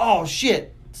 like, "Oh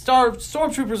shit,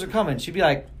 stormtroopers are coming." She'd be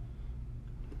like,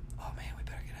 "Oh man, we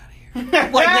better get out of here."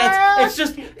 Like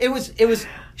it was.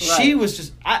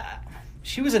 Right.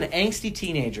 She was an angsty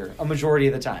teenager a majority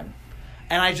of the time,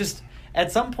 and at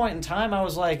some point in time, I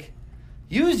was like,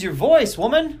 use your voice,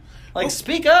 woman. Like,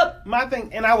 speak up. My thing,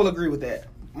 and I will agree with that.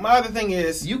 My other thing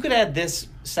is... You could add this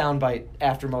soundbite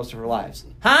after most of her lives.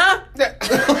 Huh?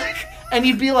 And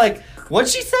you'd be like, what'd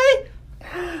she say?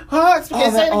 Huh? Say it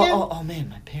again? Oh, man,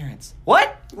 my parents.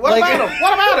 What? What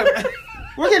about him?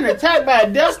 We're getting attacked by a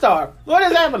Death Star. What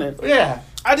is happening? Yeah.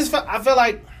 I feel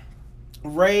like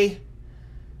Rey...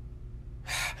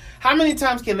 How many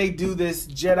times can they do this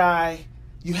Jedi...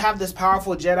 You have this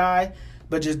powerful Jedi,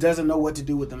 but just doesn't know what to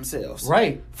do with themselves.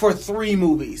 Right. For 3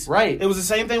 movies. Right. It was the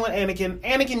same thing with Anakin.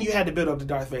 Anakin, you had to build up to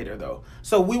Darth Vader, though.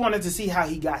 So we wanted to see how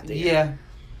he got there. Yeah.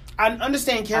 I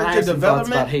understand character I have some development.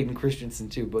 Thoughts about Hayden Christensen,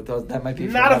 too, but that might be...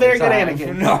 Not a very good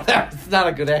Anakin. No, that's not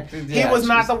a good actor. Yeah, he was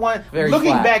not the one... Looking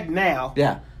flat. back now,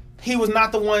 yeah, he was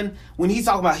not the one... When he's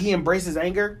talking about he embraces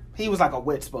anger, he was like a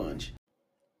wet sponge.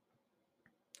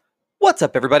 What's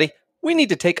up, everybody? We need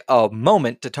to take a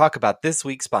moment to talk about this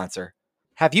week's sponsor.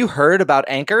 Have you heard about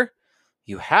Anchor?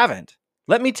 You haven't?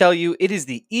 Let me tell you, it is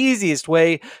the easiest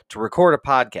way to record a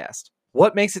podcast.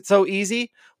 What makes it so easy?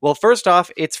 Well, first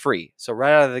off, it's free. So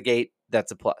right out of the gate,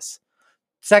 that's a plus.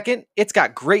 Second, it's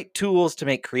got great tools to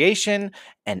make creation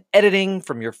and editing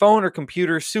from your phone or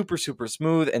computer super, super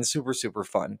smooth and super, super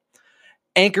fun.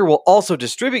 Anchor will also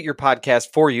distribute your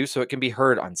podcast for you so it can be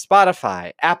heard on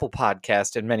Spotify, Apple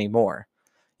Podcast, and many more.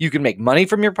 You can make money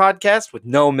from your podcast with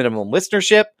no minimum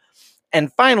listenership.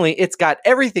 And finally, it's got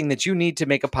everything that you need to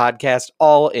make a podcast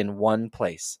all in one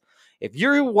place. If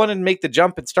you want to make the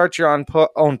jump and start your own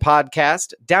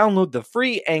podcast, download the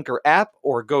free Anchor app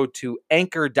or go to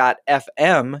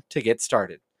anchor.fm to get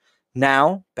started.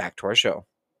 Now, back to our show.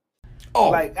 Oh,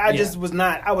 like I just was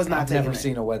not. I was not. I've taking never it.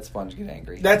 seen a wet sponge get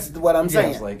angry. That's what I'm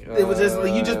saying. it's like, it was just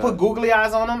you just put googly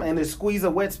eyes on them and just squeeze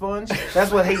a wet sponge.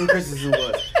 That's what Hayden Christensen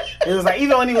was. It was like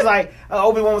even when he was like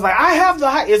Obi-Wan was like, I have the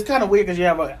high. It's kind of weird because you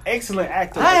have an excellent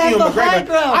actor. I have Ewan the McGregor. high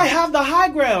ground. I have the high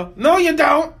ground. No, you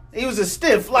don't. He was a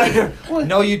stiff. Like what?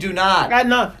 No, you do not.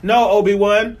 No,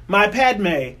 Obi-Wan. My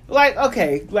Padme. Like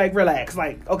okay, like relax.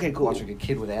 Like okay, cool. Watching a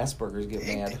kid with Asperger's get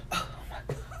mad.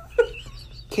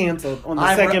 Canceled on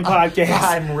the second podcast.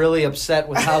 I'm really upset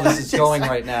with how this is going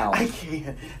right now. I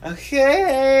can't.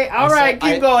 Okay. All right,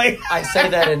 keep going. I say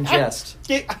that in jest.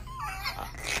 Keep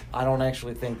I don't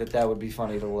actually think that would be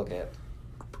funny to look at.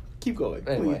 going.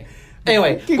 Anyway. Please.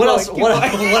 Anyway, Keep what going, else? keep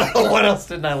What, going. what else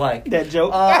didn't I like? That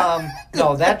joke.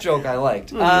 No, that joke I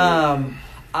liked.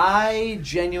 I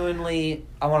genuinely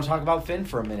I want to talk about Finn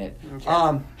for a minute.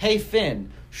 Okay. Hey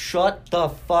Finn, shut the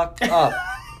fuck up.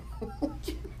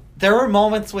 There were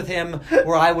moments with him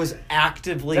where I was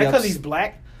actively Is that because he's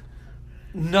black?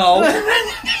 No.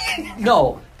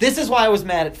 No. This is why I was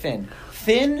mad at Finn.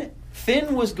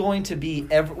 Finn was going to be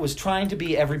was trying to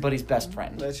be everybody's best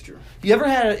friend. That's true.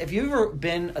 Have you ever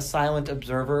been a silent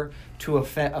observer to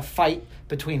a fight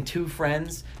between two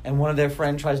friends and one of their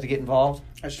friends tries to get involved?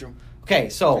 That's true. Okay,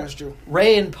 so That's true.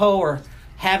 Ray and Poe are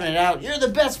having it out. You're the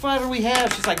best fighter we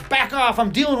have. She's like, back off, I'm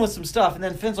dealing with some stuff. And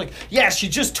then Finn's like, yeah, she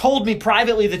just told me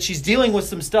privately that she's dealing with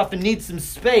some stuff and needs some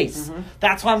space. Mm-hmm.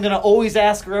 That's why I'm going to always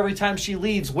ask her every time she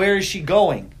leaves, where is she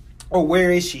going? Or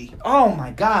where is she? Oh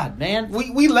my God, man.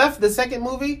 We left the second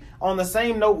movie on the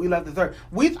same note we left the third.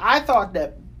 I thought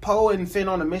that Poe and Finn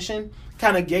on a mission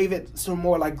kind of gave it some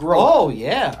more like growth. Oh,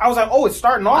 yeah. I was like, it's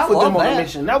starting off with them on a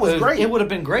mission. That was great. It would have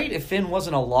been great if Finn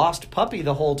wasn't a lost puppy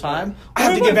the whole time. I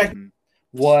have to get back.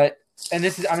 What, and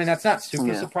this is, I mean, that's not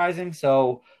super surprising.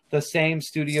 So the same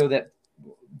studio that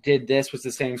did this was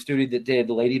the same studio that did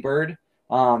Lady Bird.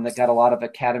 That got a lot of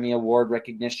Academy Award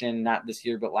recognition, not this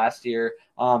year, but last year.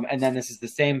 And then this is the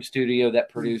same studio that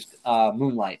produced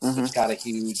Moonlight, which got a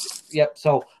huge... Yep,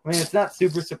 so, I mean, it's not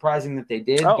super surprising that they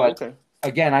did, but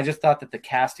again, I just thought that the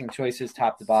casting choices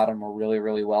top to bottom were really,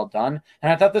 really well done.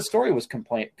 And I thought the story was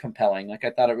compelling. Like, I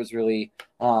thought it was really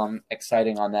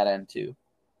exciting on that end, too.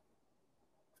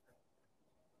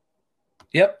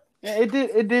 Yep. Yeah,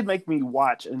 it did make me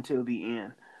watch until the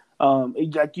end.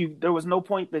 There was no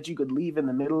point that you could leave in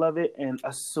the middle of it and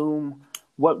assume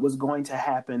what was going to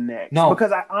happen next. No,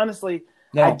 because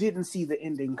I didn't see the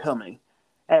ending coming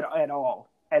at all.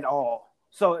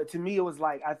 So to me, it was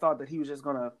like I thought that he was just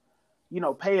gonna,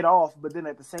 pay it off. But then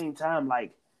at the same time,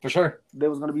 like for sure, there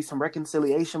was going to be some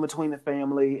reconciliation between the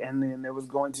family, and then there was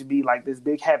going to be like this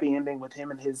big happy ending with him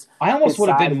and his. I almost would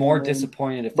have been more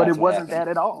disappointed if, but it wasn't that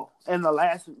at all. And the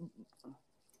last.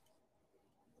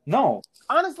 No.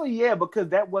 Honestly, yeah, because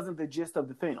that wasn't the gist of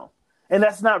the film. And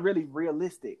that's not really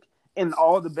realistic. In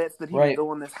all the bets that he was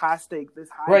doing, this high stake, this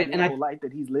high level life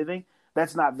that he's living,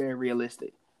 that's not very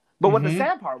realistic. But what the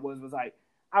sad part was like,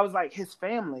 I was like, his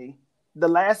family, the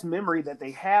last memory that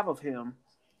they have of him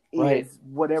is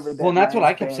whatever that. Well, and that's what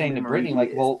I kept saying to Brittany.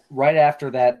 Like, right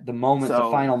after that, the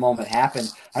final moment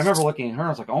happened, I remember looking at her and I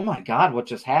was like, oh my God, what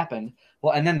just happened?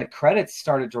 Well, and then the credits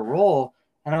started to roll,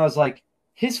 and I was like,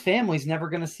 his family's never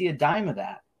going to see a dime of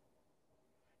that.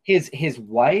 His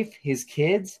wife, his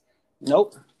kids.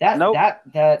 Nope.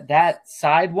 That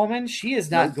side woman, she is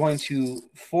not going to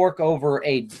fork over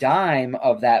a dime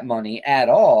of that money at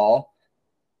all.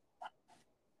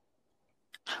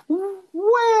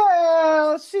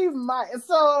 Well, she might.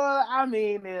 So, I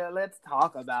mean, let's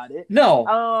talk about it. No.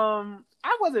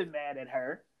 I wasn't mad at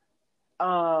her.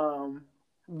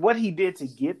 What he did to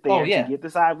get there, to get the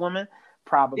side woman,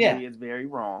 probably is very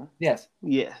wrong. Yes.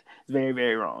 Yes. It's very,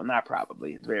 very wrong. Not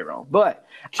probably. It's very wrong. But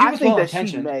I think that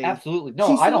she made... Absolutely.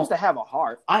 No, I don't... to have a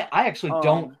heart. I actually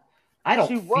don't... I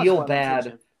don't feel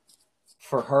bad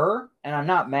for her, and I'm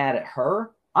not mad at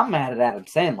her. I'm mad at Adam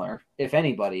Sandler, if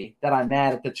anybody, that I'm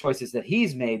mad at the choices that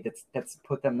he's made that's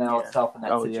put himself in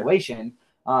that situation.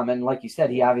 Yeah. And like you said,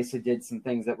 he obviously did some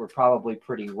things that were probably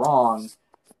pretty wrong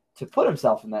to put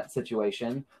himself in that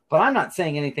situation. But I'm not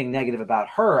saying anything negative about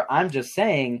her. I'm just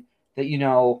saying that,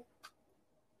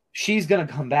 she's going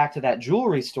to come back to that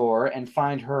jewelry store and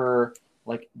find her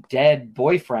like dead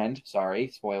boyfriend. Sorry,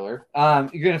 spoiler.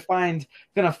 You're going to find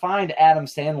Adam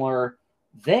Sandler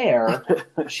there.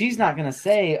 She's not going to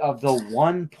say of the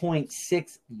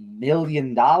 $1.6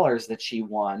 million that she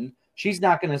won. She's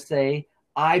not going to say,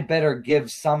 I better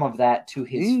give some of that to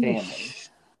his family.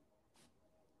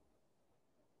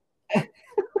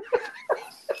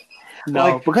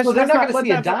 No, because they're not going to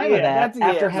see a dime of that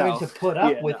after having to put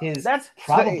up with his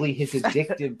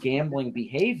addictive gambling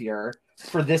behavior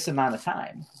for this amount of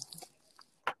time.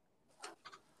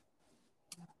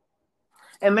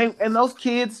 and those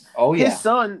kids. Oh, yeah. His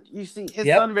son, you see, his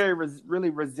Yep. son really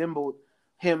resembled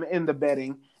him in the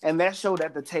betting, and that showed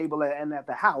at the table and at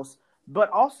the house. But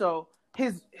also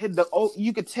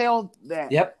you could tell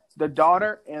that Yep. the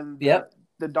daughter and Yep.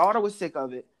 the daughter was sick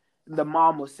of it, the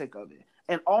mom was sick of it,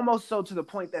 and almost so to the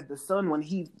point that the son, when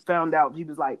he found out, he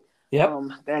was like, Yep.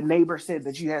 that neighbor said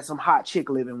that you had some hot chick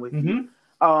living with you.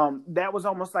 That was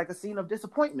almost like a scene of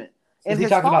disappointment. And Is he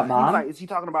his talking about father, he was mom? like, is he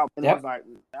talking about? And Yep. I was like,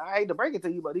 I hate to break it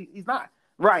to you, but he's not.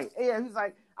 Right? Yeah, he's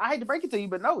like, I hate to break it to you,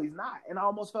 but no, he's not. And I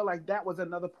almost felt like that was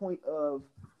another point of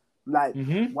like,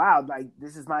 wow, like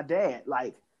this is my dad.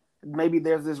 Like maybe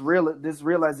there's this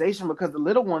realization, because the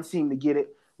little one seemed to get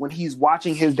it when he's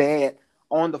watching his dad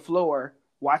on the floor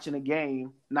watching a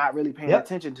game, not really paying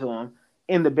attention to him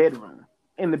in the bedroom,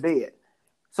 in the bed.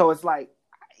 So it's like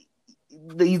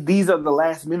these are the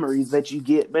last memories that you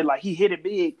get. But like he hit it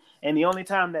big, and the only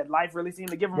time that life really seemed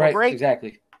to give him a break,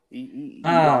 exactly. he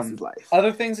lost his life.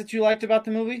 Other things that you liked about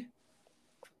the movie?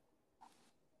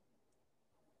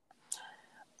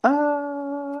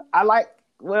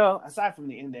 Aside from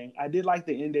the ending, I did like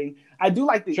the ending. I do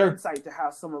like the insight to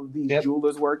how some of these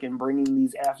jewelers work and bringing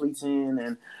these athletes in,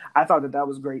 and I thought that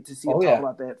was great to see him talk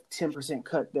about that 10%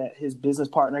 cut that his business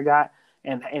partner got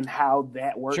and how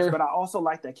that works. But I also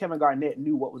like that Kevin Garnett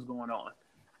knew what was going on.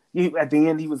 At the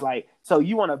end, he was like, so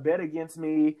you want to bet against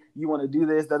me? You want to do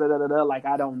this? Like,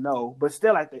 I don't know. But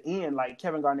still, at the end, like,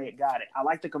 Kevin Garnett got it. I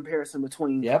like the comparison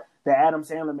between that Adam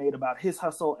Sandler made about his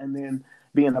hustle and then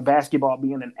being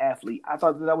an athlete. I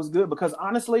thought that was good because,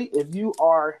 honestly, if you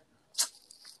are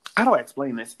 – how do I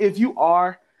explain this? If you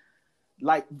are,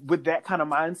 like, with that kind of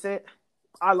mindset,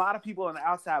 a lot of people on the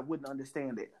outside wouldn't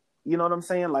understand it. You know what I'm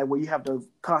saying? Like, where you have to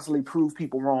constantly prove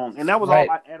people wrong. And that was all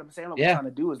Adam Sandler was trying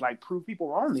to do, is, like, prove people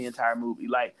wrong the entire movie.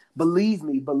 Like, believe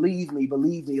me.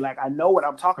 Like, I know what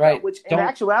I'm talking about. Which, in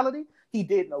actuality, he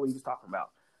did know what he was talking about.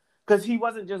 Because he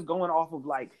wasn't just going off of,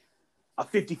 like, a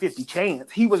 50-50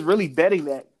 chance. He was really betting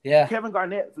that Kevin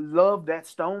Garnett loved that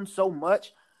stone so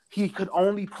much, he could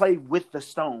only play with the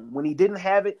stone. When he didn't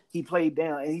have it, he played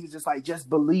down. And he was just like, just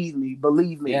believe me.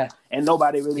 Yeah. And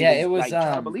nobody really was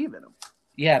trying to believe in him.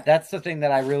 Yeah, that's the thing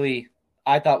that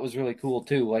I thought was really cool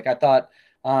too. Like I thought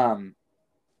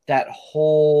that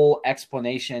whole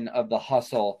explanation of the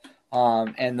hustle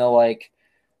and the like,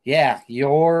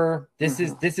 this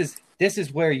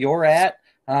is where you're at.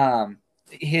 I'm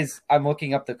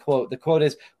looking up the quote. The quote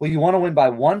is, well, you want to win by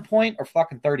 1 point or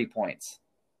fucking 30 points?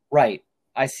 Right.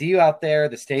 I see you out there.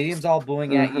 The stadium's all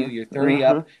booing at you. You're 30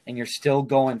 up and you're still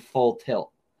going full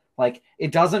tilt. Like,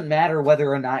 it doesn't matter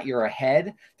whether or not you're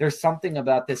ahead. There's something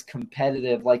about this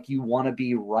competitive, like, you want to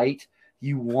be right.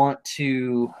 You want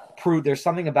to prove. There's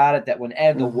something about it that when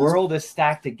the world is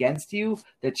stacked against you,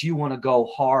 that you want to go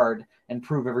hard and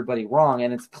prove everybody wrong.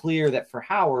 And it's clear that for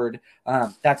Howard,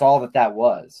 that's all that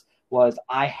was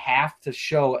I have to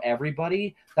show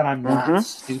everybody that I'm not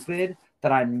stupid,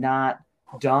 that I'm not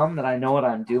dumb, that I know what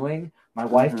I'm doing. My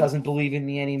wife doesn't believe in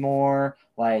me anymore.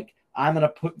 Like, I'm going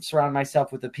to surround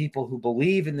myself with the people who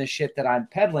believe in the shit that I'm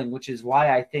peddling, which is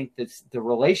why I think that the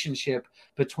relationship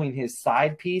between his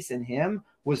side piece and him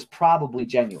was probably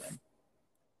genuine.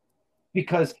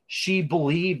 Because she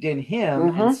believed in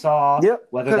him and saw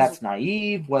whether that's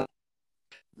naive, what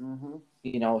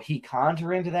he conned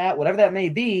her into that, whatever that may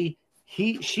be,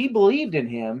 she believed in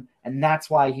him, and that's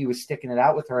why he was sticking it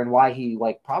out with her and why he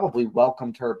probably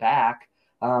welcomed her back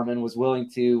and was willing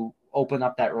to open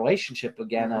up that relationship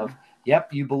again of,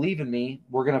 yep, you believe in me.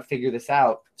 We're going to figure this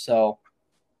out. So.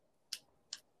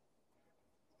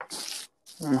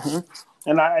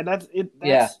 And that's it.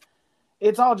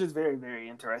 It's all just very, very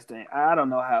interesting. I don't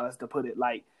know how else to put it.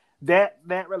 Like that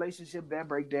relationship, that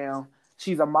breakdown,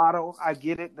 she's a model. I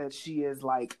get it that she is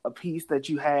like a piece that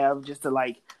you have just to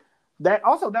like that.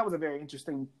 Also, that was a very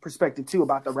interesting perspective too,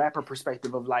 about the rapper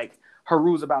perspective of like her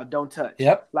rules about don't touch.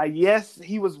 Yep. Like, yes,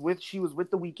 she was with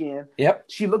The Weeknd. Yep.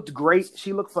 She looked great.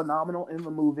 She looked phenomenal in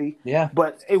the movie. Yeah.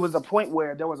 But it was a point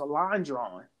where there was a line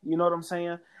drawn. You know what I'm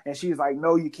saying? And she was like,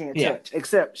 no, you can't touch.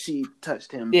 Except she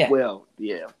touched him. Yeah. Well,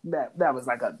 yeah. That was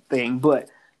like a thing. But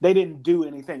they didn't do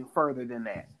anything further than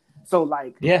that. So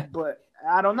like, but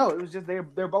I don't know. It was just they're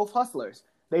both hustlers.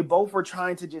 They both were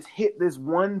trying to just hit this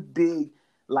one big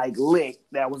like lick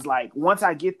that was like, once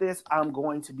I get this, I'm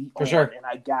going to be on, and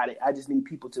I got it. I just need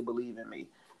people to believe in me.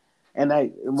 And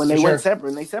when they went separate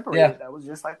and they separated, that was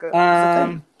just like a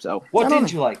thing. So what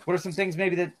didn't you like? What are some things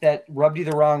maybe that rubbed you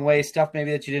the wrong way? Stuff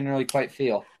maybe that you didn't really quite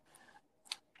feel.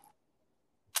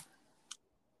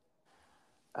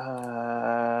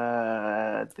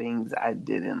 Things I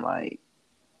didn't like.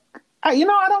 I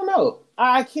don't know.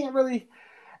 I can't really.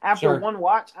 after Sure. one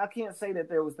watch, I can't say that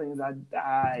there was things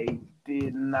I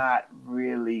did not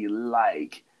really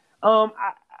like.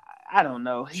 I don't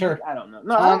know. Sure. I don't know.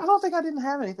 No, I don't think I didn't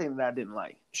have anything that I didn't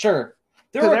like. Sure.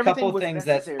 There 'Cause were a everything couple of was things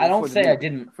that necessary I don't for the say I movie,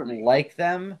 didn't for me. like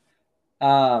them.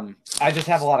 I just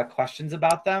have a lot of questions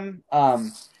about them.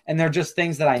 And they're just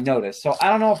things that I noticed. So I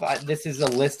don't know if this is a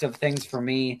list of things for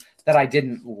me that I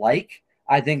didn't like.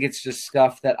 I think it's just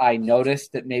stuff that I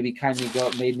noticed that maybe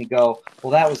made me go,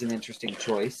 well, that was an interesting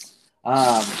choice.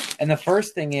 And the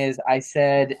first thing is I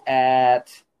said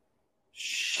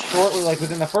shortly, like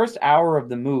within the first hour of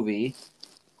the movie,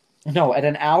 no, at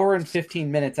an hour and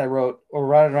 15 minutes, I wrote, or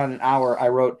right around an hour, I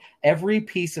wrote, every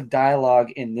piece of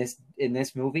dialogue in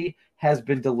this movie has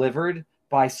been delivered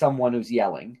by someone who's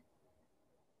yelling.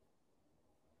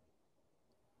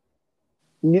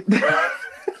 You know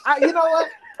what?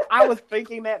 I was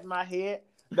thinking that in my head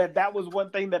that was one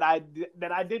thing that I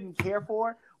didn't care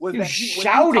for was He was that when he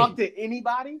shouting. talked to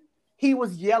anybody, he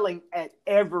was yelling at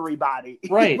everybody.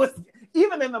 Right. He was,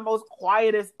 even in the most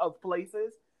quietest of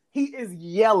places, he is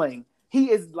yelling. He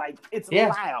is like, it's Yeah.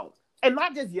 loud. And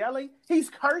not just yelling, he's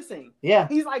cursing. Yeah.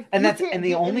 He's like, And you that's can't and the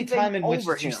get only anything time in which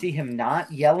over you him. see him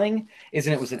not yelling is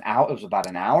it was about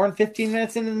an hour and 15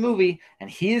 minutes into the movie, and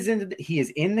he is in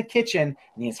the kitchen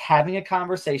and he is having a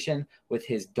conversation with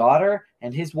his daughter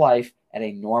and his wife at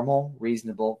a normal,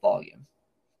 reasonable volume.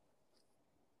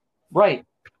 Right.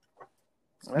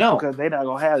 That's No. because they're not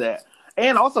gonna have that.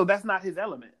 And also, that's not his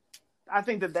element. I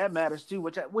think that matters too,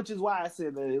 which is why I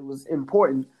said that it was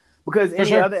important. Because any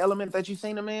sure. other element that you've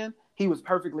seen him in, he was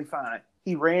perfectly fine.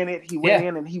 He ran it. He went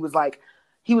in, and he was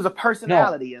a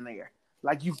personality in there.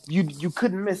 Like you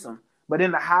couldn't miss him. But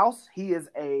in the house, he is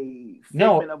a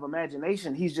figment of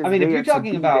imagination. He's just. I mean, if there you're to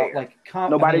talking be about there. like,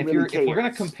 Nobody if really if we're gonna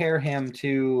cares. compare him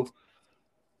to,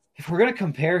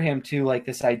 like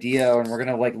this idea, and we're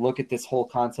gonna like look at this whole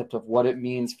concept of what it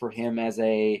means for him as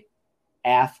a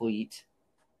athlete,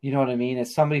 you know what I mean?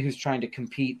 As somebody who's trying to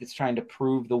compete, that's trying to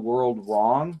prove the world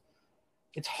wrong,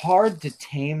 it's hard to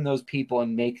tame those people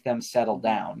and make them settle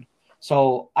down.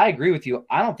 So I agree with you.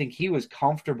 I don't think he was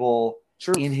comfortable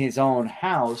True. in his own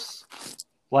house,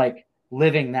 like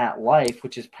living that life,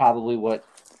 which is probably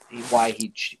why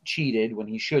he cheated when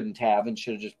he shouldn't have and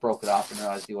should have just broke it off and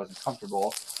realized he wasn't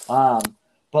comfortable.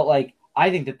 But like, I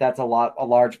think that's a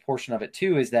large portion of it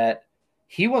too, is that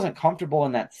he wasn't comfortable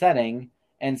in that setting.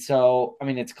 And so, I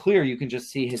mean, it's clear you can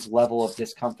just see his level of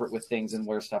discomfort with things and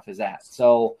where stuff is at.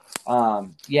 So,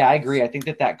 yeah, I agree. I think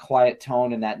that quiet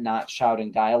tone and that not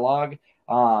shouting dialogue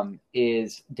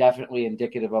is definitely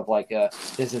indicative of like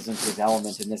this isn't his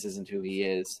element and this isn't who he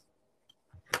is.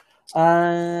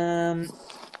 I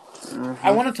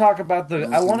want to talk about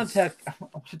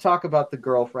talk about the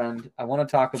girlfriend. I want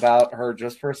to talk about her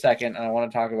just for a second, and I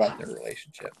want to talk about their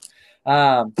relationship.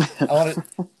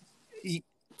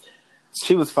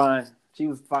 She was fine. She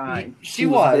was fine. She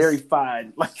was very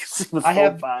fine. Like she was I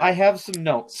fine. have some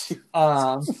notes.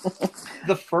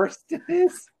 The first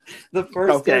is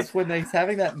when he's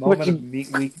having that moment of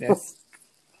weakness,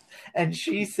 and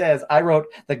she says, "I wrote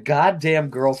the goddamn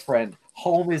girlfriend.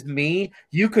 Home is me.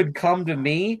 You could come to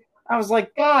me." I was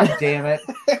like, God damn it.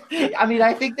 I mean,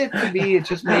 I think that to me, it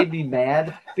just made me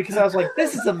mad because I was like,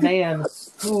 this is a man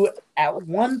who at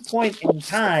one point in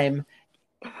time,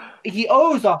 he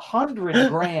owes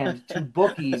 $100,000 to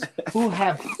bookies who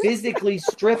have physically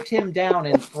stripped him down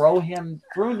and thrown him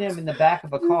in the back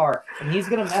of a car. And he's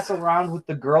going to mess around with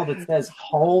the girl that says,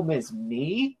 home is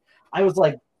me. I was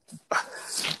like,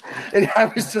 and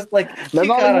I was just like, that's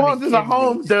all he wants is a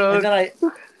home, Doug. And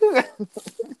then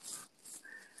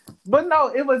But no,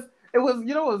 it was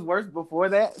you know what was worse before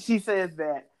that? She says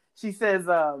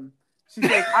I'm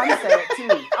sad too.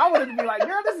 I wanted to be like,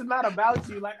 girl, this is not about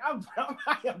you. Like I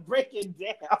am breaking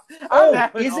down. I'm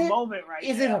having a moment right now.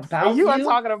 Is it about and you? Are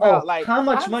talking about like how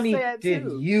much I'm money sad did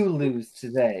too. you lose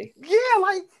today? Yeah,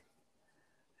 like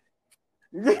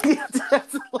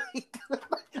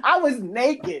I was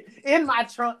naked in my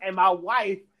trunk, and my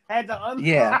wife had to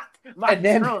unlock my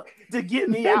trunk to get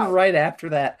me out. And right after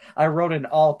that, I wrote in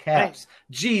all caps,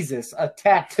 Jesus, a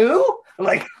tattoo?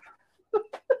 Like,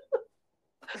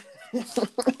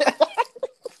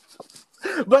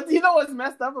 but you know what's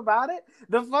messed up about it?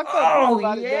 The fucked up part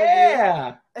about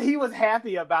it, he was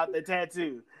happy about the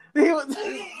tattoo. He was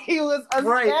ecstatic.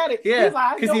 Right. Yeah,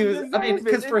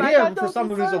 because for him, for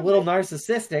someone who's a little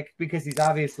narcissistic, because he's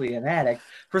obviously an addict,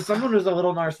 for someone who's a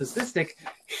little narcissistic,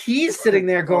 he's sitting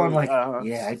there going like,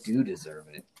 yeah, I do deserve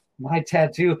it. My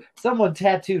tattoo, someone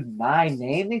tattooed my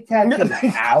name. They tattooed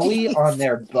Howie on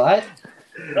their butt.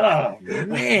 Oh,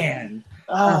 man.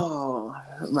 Oh,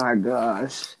 my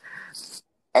gosh.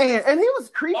 And he was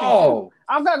creepy Oh. too.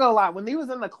 I'm not gonna lie. When he was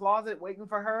in the closet waiting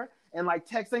for her and like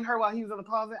texting her while he was in the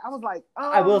closet, I was like,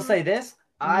 I will say this.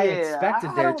 I yeah, expected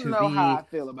I there don't to know be how I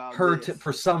feel about her this.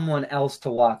 for someone else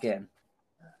to walk in.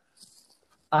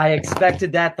 I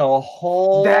expected that the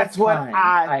whole That's what time.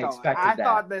 I thought. expected I that.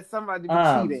 thought that somebody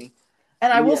was cheating.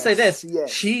 And I will Yes, say this.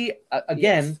 yes, She,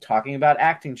 again, yes. talking about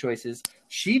acting choices,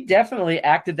 she definitely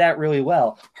acted that really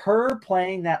well. Her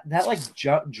playing that like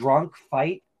drunk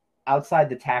fight outside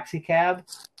the taxi cab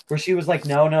where she was like,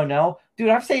 no, no, no. Dude,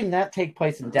 I've seen that take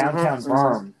place in downtown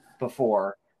Birmingham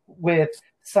before with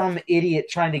some idiot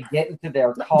trying to get into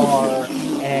their car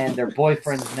and their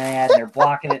boyfriend's mad and they're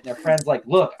blocking it and their friend's like,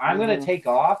 look, I'm going to take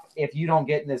off if you don't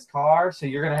get in this car, so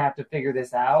you're going to have to figure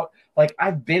this out. Like,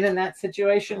 I've been in that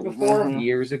situation before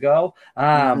years ago,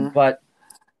 but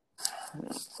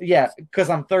yeah, because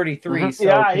I'm 33, so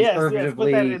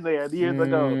conservatively, put that in there years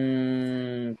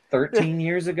ago. 13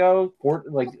 years ago,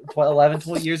 11,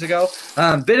 12 years ago,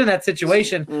 been in that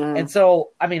situation, and so,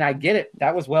 I mean, I get it.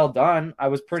 That was well done. I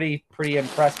was pretty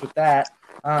impressed with that.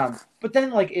 But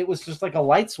then, like, it was just like a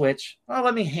light switch. Oh,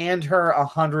 let me hand her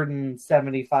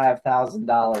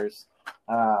 $175,000.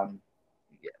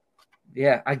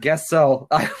 Yeah, I guess so.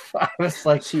 I was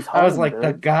like,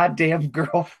 the goddamn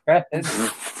girlfriend.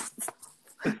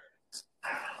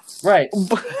 Right.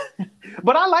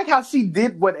 But I like how she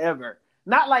did whatever.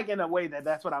 Not like in a way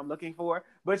that's what I'm looking for,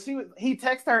 but he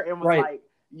texted her and was like,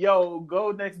 yo,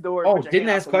 go next door. Oh, didn't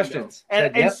ask questions.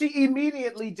 And she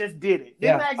immediately just did it.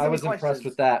 Didn't ask I was any impressed questions.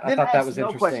 with that. I thought that was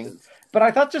interesting. Questions. But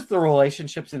I thought just the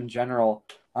relationships in general,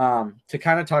 to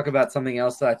kind of talk about something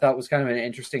else that I thought was kind of an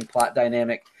interesting plot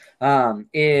dynamic,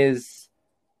 is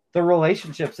the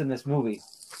relationships in this movie,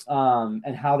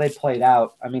 and how they played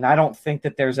out. I mean, I don't think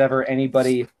that there's ever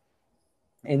anybody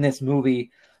in this movie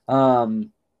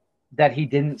that he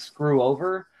didn't screw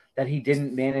over, that he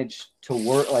didn't manage to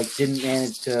didn't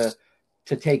manage to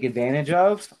take advantage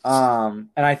of. And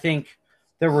I think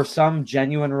there were some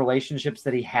genuine relationships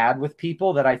that he had with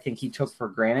people that I think he took for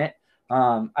granted.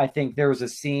 I think there was a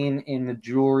scene in the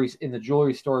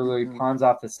jewelry store where he pawns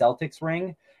off the Celtics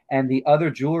ring, and the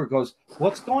other jeweler goes,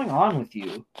 "What's going on with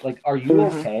you? Like, are you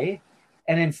okay?"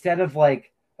 And instead of like,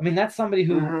 I mean, that's somebody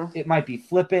who it might be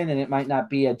flippant and it might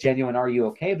not be a genuine "Are you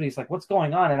okay?" But he's like, "What's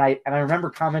going on?" And I remember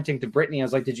commenting to Brittany, I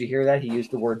was like, "Did you hear that? He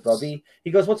used the word Bubby."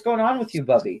 He goes, "What's going on with you,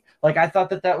 Bubby?" Like, I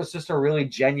thought that was just a really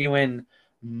genuine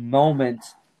moment.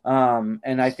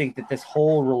 And I think that this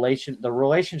whole the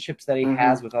relationships that he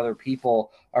has with other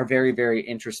people are very, very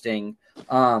interesting.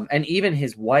 And even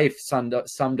his wife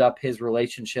summed up his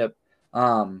relationship.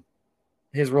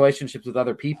 His relationships with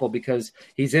other people, because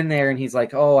he's in there and he's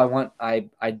like, "Oh, I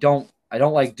don't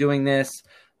like doing this.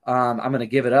 I'm going to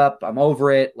give it up. I'm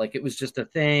over it. Like, it was just a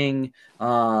thing."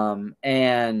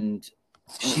 And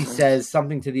she says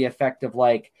something to the effect of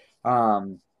like,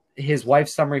 his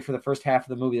wife's summary for the first half of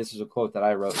the movie. This is a quote that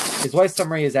I wrote. His wife's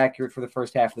summary is accurate for the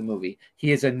first half of the movie.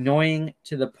 He is annoying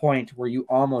to the point where you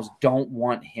almost don't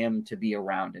want him to be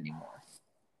around anymore.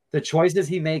 The choices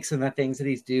he makes and the things that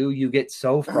he's do, you get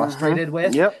so frustrated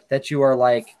with that you are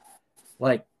like,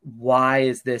 why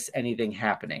is this anything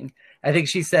happening? I think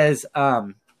she says,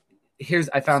 I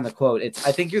found the quote.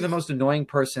 "I think you're the most annoying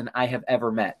person I have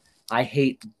ever met. I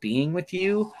hate being with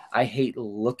you. I hate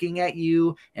looking at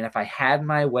you. And if I had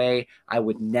my way, I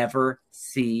would never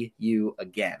see you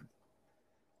again."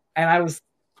 And I was...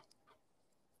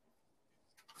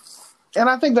 And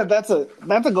I think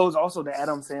that goes also to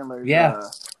Adam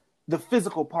Sandler's the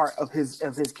physical part of his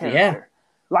character. Yeah.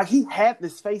 Like, he had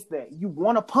this face that you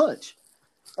want to punch,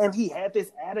 and he had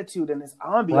this attitude and this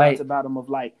ambiance about him of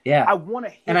like, I want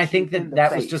to hit And I think that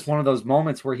was face. just one of those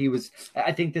moments where he was...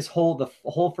 I think the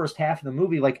whole first half of the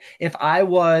movie, like, if I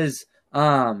was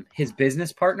his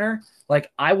business partner,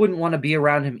 like, I wouldn't want to be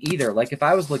around him either. Like, if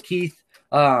I was Lakeith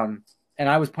and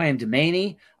I was playing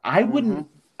Domaney, I wouldn't...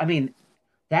 I mean...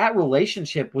 That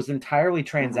relationship was entirely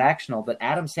transactional, but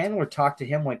Adam Sandler talked to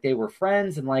him like they were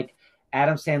friends, and like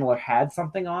Adam Sandler had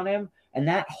something on him. And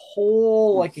that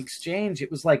whole like exchange, it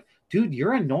was like, dude,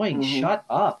 you're annoying. Shut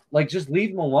up. Like, just leave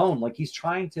him alone. Like, he's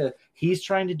trying to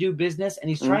do business, and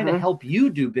he's trying to help you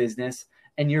do business,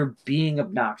 and you're being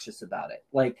obnoxious about it.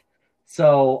 Like,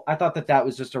 so I thought that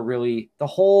was just a really, the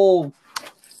whole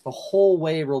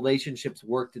way relationships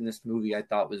worked in this movie, I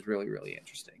thought was really, really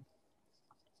interesting.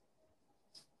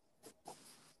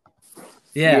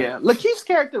 Yeah. Lakeith's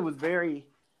character was very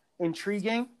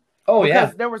intriguing. Oh,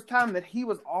 because there was time that he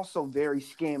was also very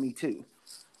scammy too.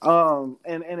 And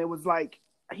it was like,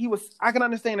 I can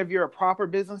understand if you're a proper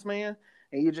businessman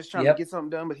and you're just trying Yep. to get something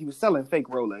done. But he was selling fake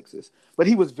Rolexes. But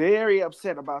he was very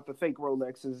upset about the fake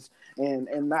Rolexes and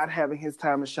not having his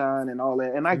time to shine and all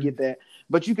that. And I get that.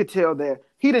 But you could tell that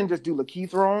he didn't just do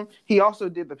Lakeith wrong. He also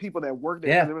did the people that worked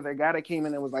there. Yeah. There was that guy that came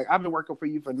in and was like, I've been working for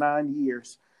you for 9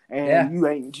 years. And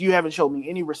Yeah. you haven't showed me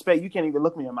any respect. You can't even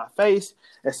look me in my face,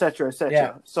 etc., etc.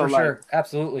 Yeah, So for like, sure.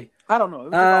 Absolutely. I don't know.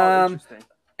 It was just all interesting.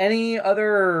 Any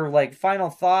other like final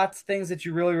thoughts, things that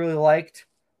you really, really liked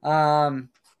in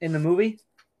the movie?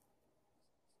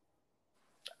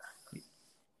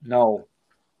 No.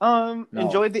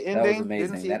 Enjoyed the that was ending. amazing.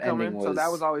 Didn't see That it coming, ending so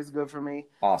that was was always good for me.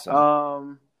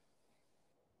 Awesome.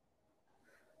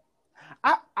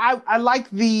 I like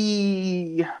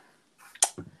the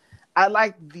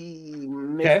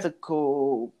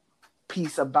mythical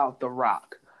piece about The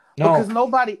Rock because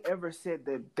nobody ever said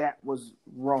that was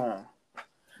wrong.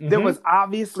 There was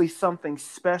obviously something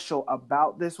special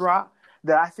about this Rock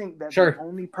that I think that the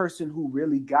only person who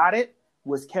really got it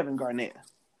was Kevin Garnett.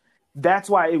 That's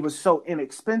why it was so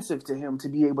inexpensive to him to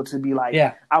be able to be like,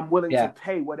 I'm willing to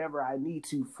pay whatever I need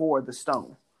to for the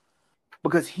stone.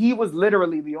 Because he was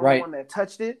literally the only one that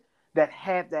touched it that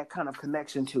had that kind of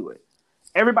connection to it.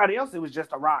 Everybody else, it was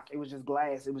just a rock. It was just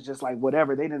glass. It was just like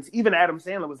whatever. They didn't. Even Adam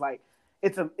Sandler was like,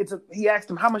 he asked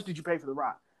him, how much did you pay for the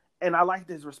rock? And I liked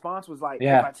his response was like,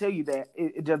 if I tell you that,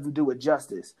 it doesn't do it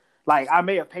justice. Like, I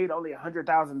may have paid only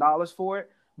 $100,000 for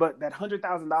it, but that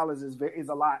 $100,000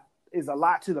 is a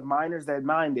lot to the miners that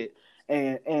mined it.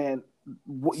 And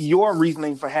your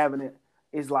reasoning for having it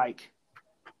is like,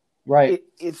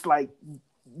 it's like,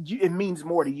 it means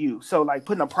more to you. So like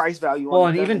putting a price value on it. Well,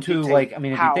 and even to like, I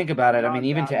mean, if you think about it, I mean,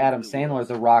 even to Adam Sandler,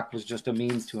 The Rock was just a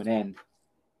means to an end.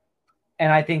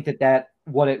 And I think that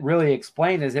what it really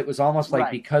explained is it was almost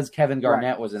like because Kevin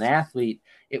Garnett was an athlete,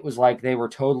 it was like they were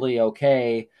totally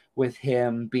okay with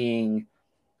him being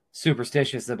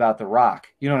superstitious about The Rock.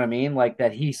 You know what I mean? Like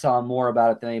that he saw more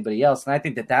about it than anybody else. And I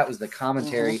think that was the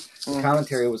commentary. The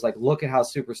commentary was like, look at how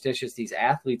superstitious these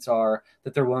athletes are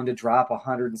that they're willing to drop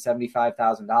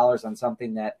 $175,000 on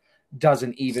something that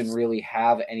doesn't even really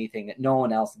have anything that no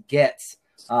one else gets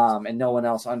and no one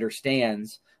else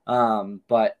understands.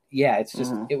 But yeah, it's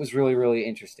just, it was really, really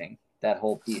interesting, that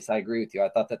whole piece. I agree with you. I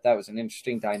thought that was an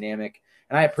interesting dynamic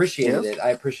and I appreciated it.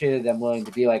 I appreciated them willing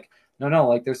to be like, no,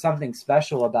 like there's something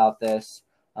special about this,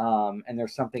 and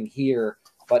there's something here,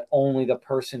 but only the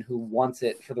person who wants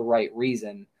it for the right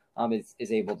reason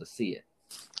is able to see it.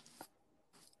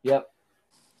 Yep.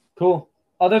 Cool.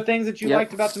 Other things that you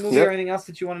liked about the movie or anything else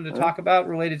that you wanted to talk about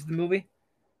related to the movie?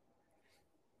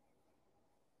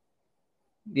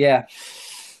 Yeah.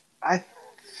 I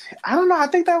don't know. I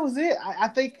think that was it. I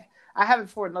think I have it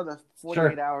for another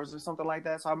 48 hours or something like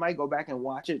that, so I might go back and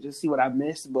watch it, just see what I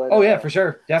missed. But oh yeah, for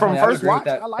sure, definitely. From first watch,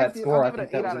 that, I liked that score. I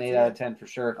think that was an 8 out of 10 for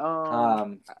sure.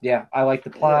 Yeah, I like the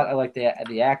plot. I like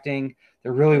the acting.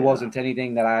 There really wasn't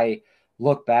anything that I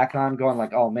look back on going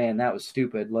like, oh man, that was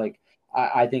stupid. Like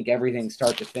I think everything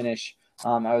start to finish,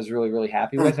 I was really, really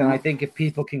happy with. And I think if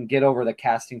people can get over the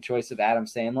casting choice of Adam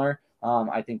Sandler,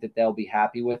 I think that they'll be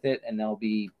happy with it, and they'll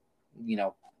be,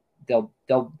 they'll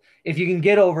if you can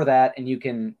get over that and you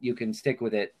can stick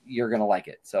with it, you're gonna like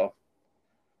it. So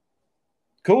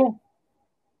cool,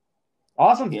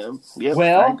 awesome. Yep,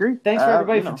 well, thanks for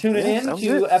everybody for tuning in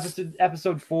to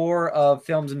episode 4 of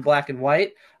Films in Black and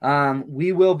White.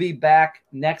 We will be back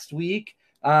next week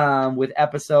with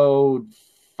episode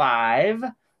 5.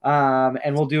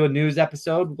 And we'll do a news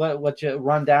episode, let you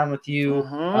run down with you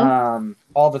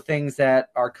all the things that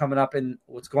are coming up and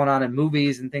what's going on in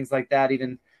movies and things like that,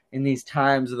 even in these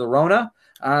times of the Rona.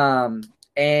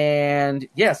 And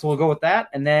yeah, so we'll go with that.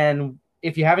 And then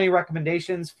if you have any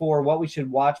recommendations for what we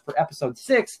should watch for episode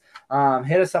 6,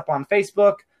 hit us up on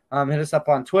Facebook, hit us up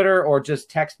on Twitter, or just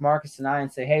text Marcus and I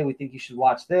and say, hey, we think you should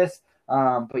watch this.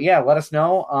 But yeah, let us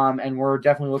know. And we're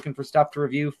definitely looking for stuff to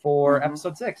review for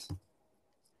episode 6.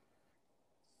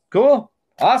 Cool.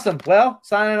 Awesome. Well,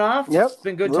 signing off. Yep. It's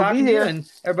been good talking to you, and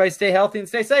everybody stay healthy and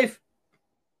stay safe.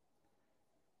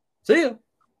 See you.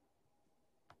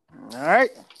 All right.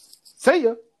 See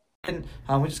you. And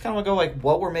we just kind of want to go like,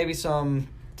 what were maybe some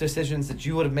decisions that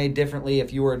you would have made differently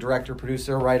if you were a director,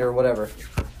 producer, writer, whatever?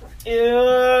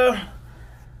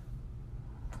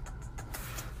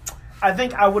 I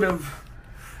think I would have.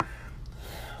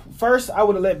 First, I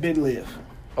would have let Ben live.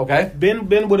 Okay. Ben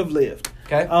would have lived.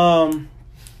 Okay.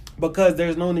 Because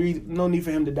there's no need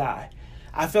for him to die.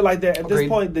 I feel like that at this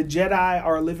point, the Jedi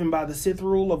are living by the Sith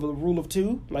rule of the rule of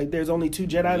 2. Like, there's only 2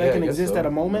 Jedi that can exist at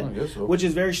a moment, which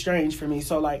is very strange for me.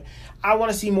 So, like, I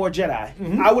want to see more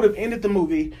Jedi. I would have ended the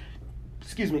movie.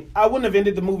 Excuse me. I wouldn't have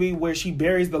ended the movie where she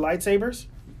buries the lightsabers.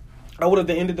 I would have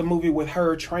ended the movie with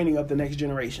her training up the next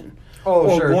generation. Oh,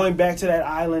 or sure. going back to that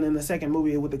island in the second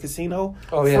movie with the casino,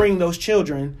 Oh, yeah. freeing those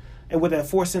children, and with that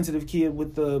Force-sensitive kid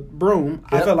with the broom.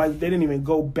 I Yep. felt like they didn't even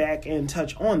go back and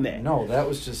touch on that. No, that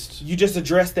was just... You just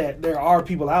addressed that there are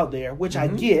people out there, which I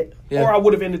get, Yeah. or I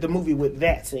would have ended the movie with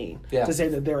that scene Yeah. to say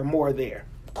that there are more there.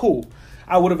 Cool.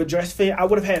 I would have addressed Finn. I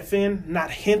would have had Finn not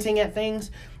hinting at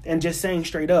things and just saying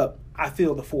straight up, I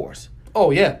feel the Force.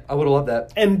 Oh, yeah. I would have loved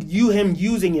that. And him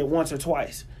using it once or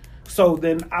twice. So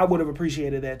then I would have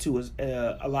appreciated that too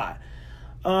a lot.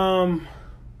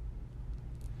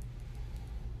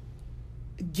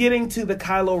 Getting to the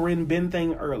Kylo Ren Ben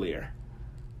thing earlier.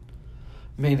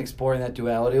 I mean, exploring that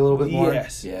duality a little bit more.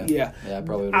 Yes. Yeah. Yeah. I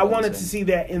probably would I have done wanted the to same. see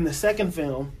that in the second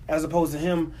film as opposed to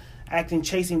him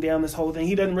chasing down this whole thing.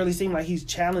 He doesn't really seem like he's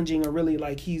challenging or really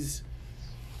like he's...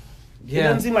 It Yeah.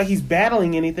 doesn't seem like he's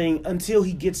battling anything until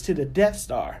he gets to the Death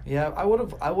Star. Yeah, I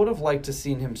would have liked to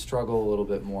seen him struggle a little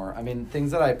bit more. I mean, things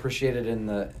that I appreciated in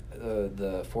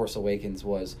the Force Awakens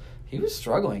was he was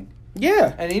struggling.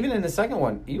 Yeah. And even in the second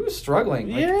one, he was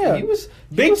struggling. Like, Yeah. he was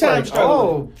Big time like, struggling.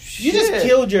 Oh, shit. You just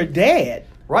killed your dad.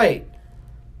 Right.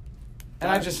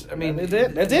 And I mean, That's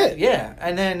it. That's it. Yeah,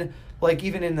 and then like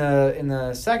even in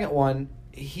the second one,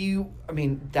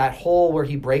 that hole where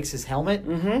he breaks his helmet.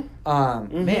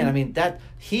 Mm-hmm. Man, I mean that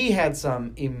he had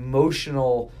some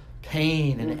emotional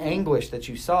pain and anguish that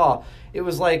you saw. It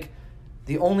was like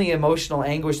the only emotional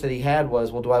anguish that he had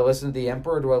was, well, do I listen to the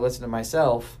Emperor or do I listen to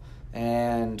myself?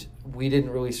 And we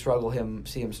didn't really see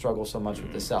him struggle so much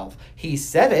with the self. He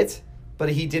said it, but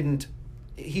he didn't.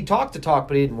 He talked the talk,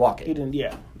 but he didn't walk it. He didn't.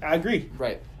 Yeah, I agree.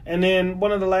 Right. And then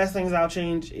one of the last things I'll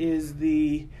change is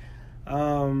the,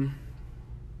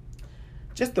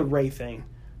 just the Rey thing,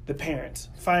 the parents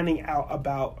finding out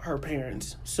about her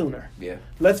parents sooner. Yeah.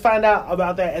 Let's find out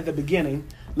about that at the beginning.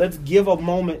 Let's give a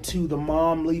moment to the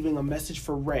mom leaving a message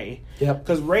for Rey. Yep.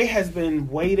 Because Rey has been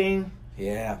waiting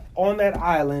Yeah. on that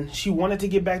island. She wanted to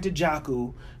get back to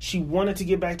Jakku. She wanted to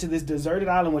get back to this deserted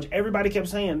island, which everybody kept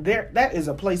saying that is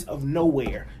a place of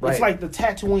nowhere. Right. It's like the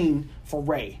Tatooine for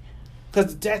Rey.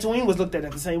 Because Tatooine was looked at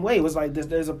the same way. It was like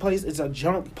there's a place, it's a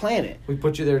junk planet. We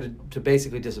put you there to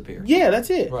basically disappear. Yeah, that's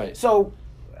it. Right. So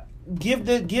give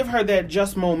her that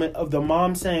just moment of the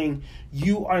mom saying,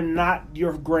 "You are not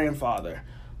your grandfather.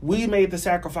 We made the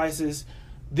sacrifices.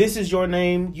 This is your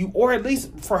name." Or at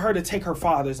least for her to take her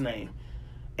father's name.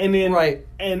 And then Right.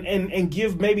 and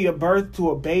give maybe a birth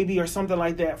to a baby or something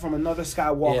like that from another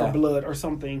Skywalker Yeah. blood or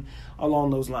something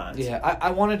along those lines. Yeah,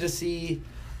 I wanted to see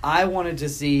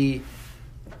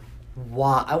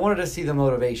why. I wanted to see the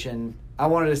motivation. I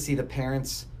wanted to see the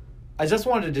parents. I just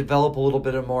wanted to develop a little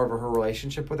bit more of her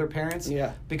relationship with her parents.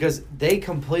 Yeah. Because they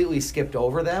completely skipped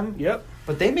over them. Yep.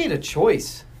 But they made a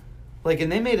choice.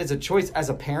 And they made it as a choice as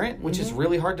a parent, which is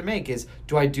really hard to make, is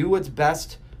do I do what's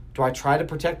best? Do I try to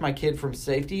protect my kid from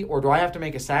safety? Or do I have to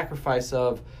make a sacrifice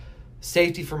of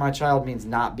safety for my child means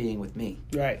not being with me?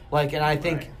 Right. And I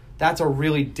think Right. that's a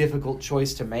really difficult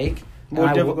choice to make. More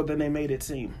And difficult than they made it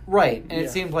seem. Right. And Yeah. it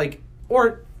seemed like,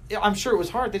 or I'm sure it was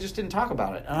hard. They just didn't talk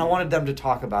about it. And I wanted them to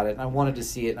talk about it. And I wanted to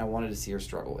see it. And I wanted to see her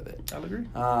struggle with it. I'll agree.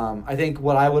 I think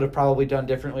what I would have probably done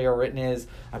differently or written is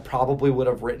I probably would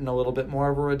have written a little bit more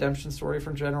of a redemption story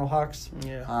from General Hux.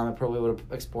 Yeah. I probably would have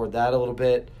explored that a little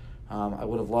bit. I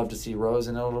would have loved to see Rose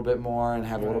in it a little bit more and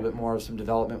have a little bit more of some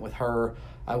development with her.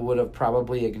 I would have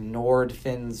probably ignored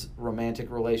Finn's romantic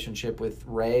relationship with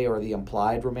Rey or the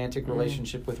implied romantic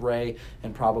relationship with Rey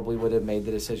and probably would have made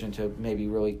the decision to maybe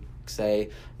really say,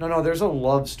 no, there's a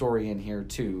love story in here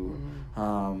too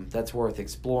that's worth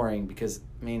exploring because,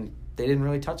 I mean, they didn't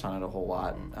really touch on it a whole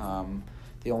lot.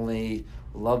 The only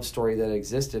love story that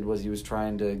existed was he was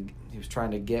trying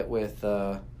to get with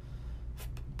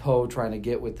Poe trying to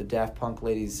get with the Daft Punk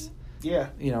ladies. Yeah.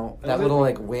 That little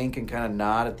wink and kind of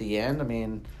nod at the end. I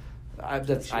mean, I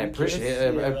appreciate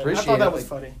it. I appreciate I thought that it. was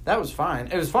funny. That was fine.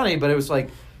 It was funny, but it was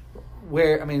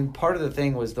part of the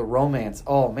thing was the romance.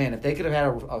 Oh man, if they could have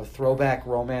had a throwback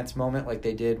romance moment like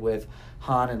they did with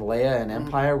Han and Leia in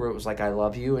Empire, where it was like "I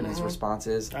love you" and his response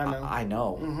is "I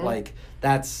know."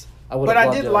 That's I would. But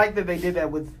I did like that they did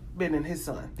that with Ben and his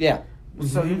son. Yeah.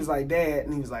 So he was like, "Dad,"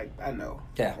 and he was like, "I know."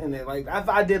 Yeah. And then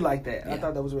I did like that. Yeah. I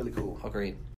thought that was really cool.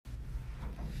 Agreed.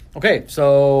 Okay,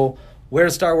 so where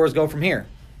does Star Wars go from here?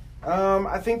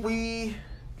 I think we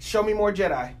show me more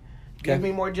Jedi. Give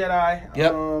me more Jedi.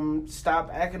 Yep.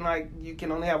 Stop acting like you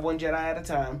can only have one Jedi at a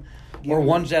time. Or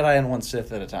one Jedi and one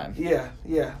Sith at a time. Yeah.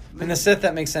 And the Sith,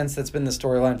 that makes sense. That's been the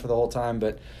storyline for the whole time.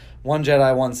 But one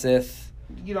Jedi, one Sith.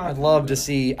 You don't. I'd love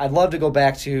to go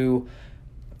back to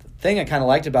thing I kind of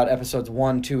liked about episodes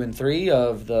 1, 2, and 3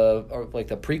 of the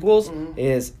prequels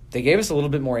is they gave us a little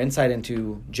bit more insight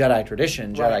into Jedi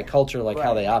tradition, Jedi culture,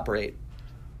 how they operate.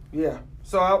 Yeah.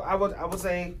 So I would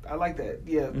say I like that.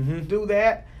 Yeah. Do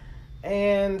that.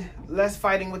 And less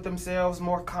fighting with themselves,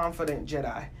 more confident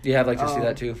Jedi. Yeah, I'd like to see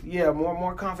that too. Yeah,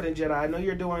 more confident Jedi. I know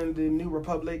you're doing the New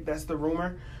Republic. That's the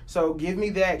rumor. So give me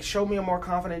that. Show me a more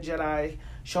confident Jedi.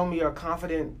 Show me a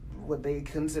confident, what they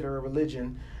consider a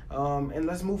religion. And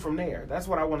let's move from there. That's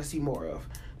what I want to see more of.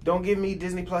 Don't give me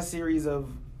Disney Plus series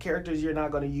of characters you're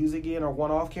not going to use again or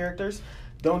one-off characters.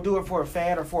 Don't do it for a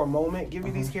fad or for a moment. Give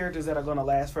me these characters that are going to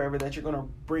last forever, that you're going to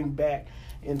bring back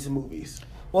into movies.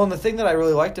 Well, and the thing that I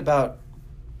really liked about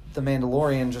The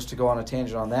Mandalorian, just to go on a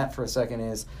tangent on that for a second,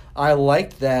 is I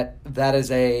liked that is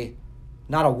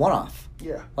not a one-off.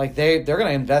 Yeah. Like, they're going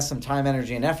to invest some time,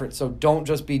 energy, and effort, so don't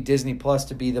just be Disney Plus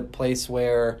to be the place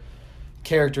where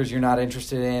characters you're not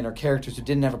interested in or characters who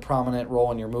didn't have a prominent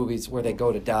role in your movies where they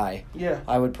go to die. Yeah.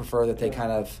 I would prefer that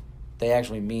they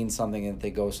actually mean something and they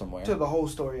go somewhere. To the whole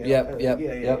story. Yep.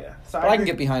 Yeah. So but I can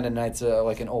get behind a Knights,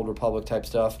 like an Old Republic type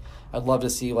stuff. I'd love to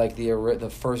see like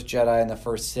the first Jedi and the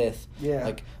first Sith,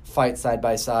 like fight side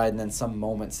by side, and then some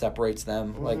moment separates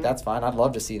them. Like that's fine. I'd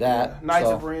love to see that. Yeah. Knights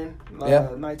of Ren.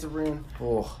 Knights of Ren.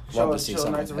 Oh, love to see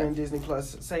something Knights like of Ren, that. Disney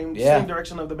Plus, same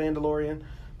direction of the Mandalorian.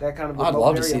 That kind of I'd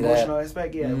love to see emotional that.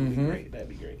 aspect. Yeah, it would be great. That'd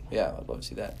be great. Yeah, I'd love to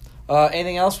see that.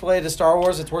 Anything else related to Star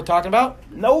Wars that's worth talking about?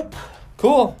 Nope.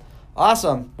 Cool.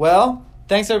 Awesome. Well,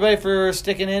 thanks everybody for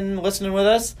sticking in, listening with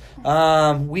us.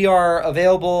 We are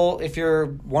available if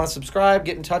you want to subscribe,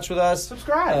 get in touch with us.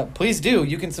 Subscribe. Please do.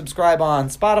 You can subscribe on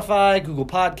Spotify, Google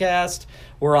Podcast.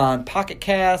 We're on Pocket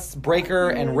Casts, Breaker,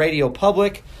 and Radio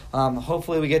Public.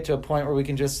 Hopefully we get to a point where we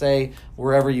can just say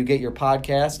wherever you get your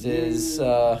podcast is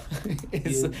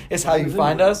how you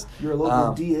find us. Your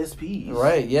local DSPs.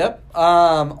 Right, yep.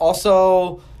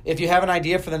 Also, if you have an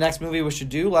idea for the next movie we should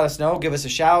do, let us know. Give us a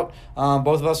shout.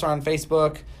 Both of us are on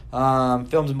Facebook.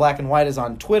 Films in Black and White is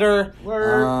on Twitter.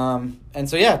 Word. And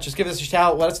so, yeah, just give us a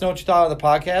shout. Let us know what you thought of the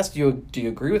podcast. Do you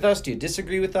agree with us? Do you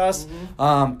disagree with us?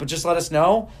 But just let us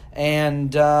know.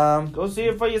 And go see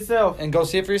it for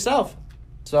yourself.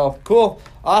 So, cool.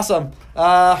 Awesome.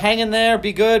 Hang in there.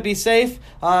 Be good. Be safe.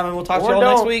 And we'll talk to you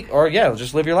all next week. Or,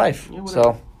 just live your life.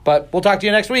 But we'll talk to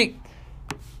you next week.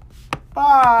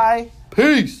 Bye.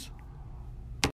 Peace.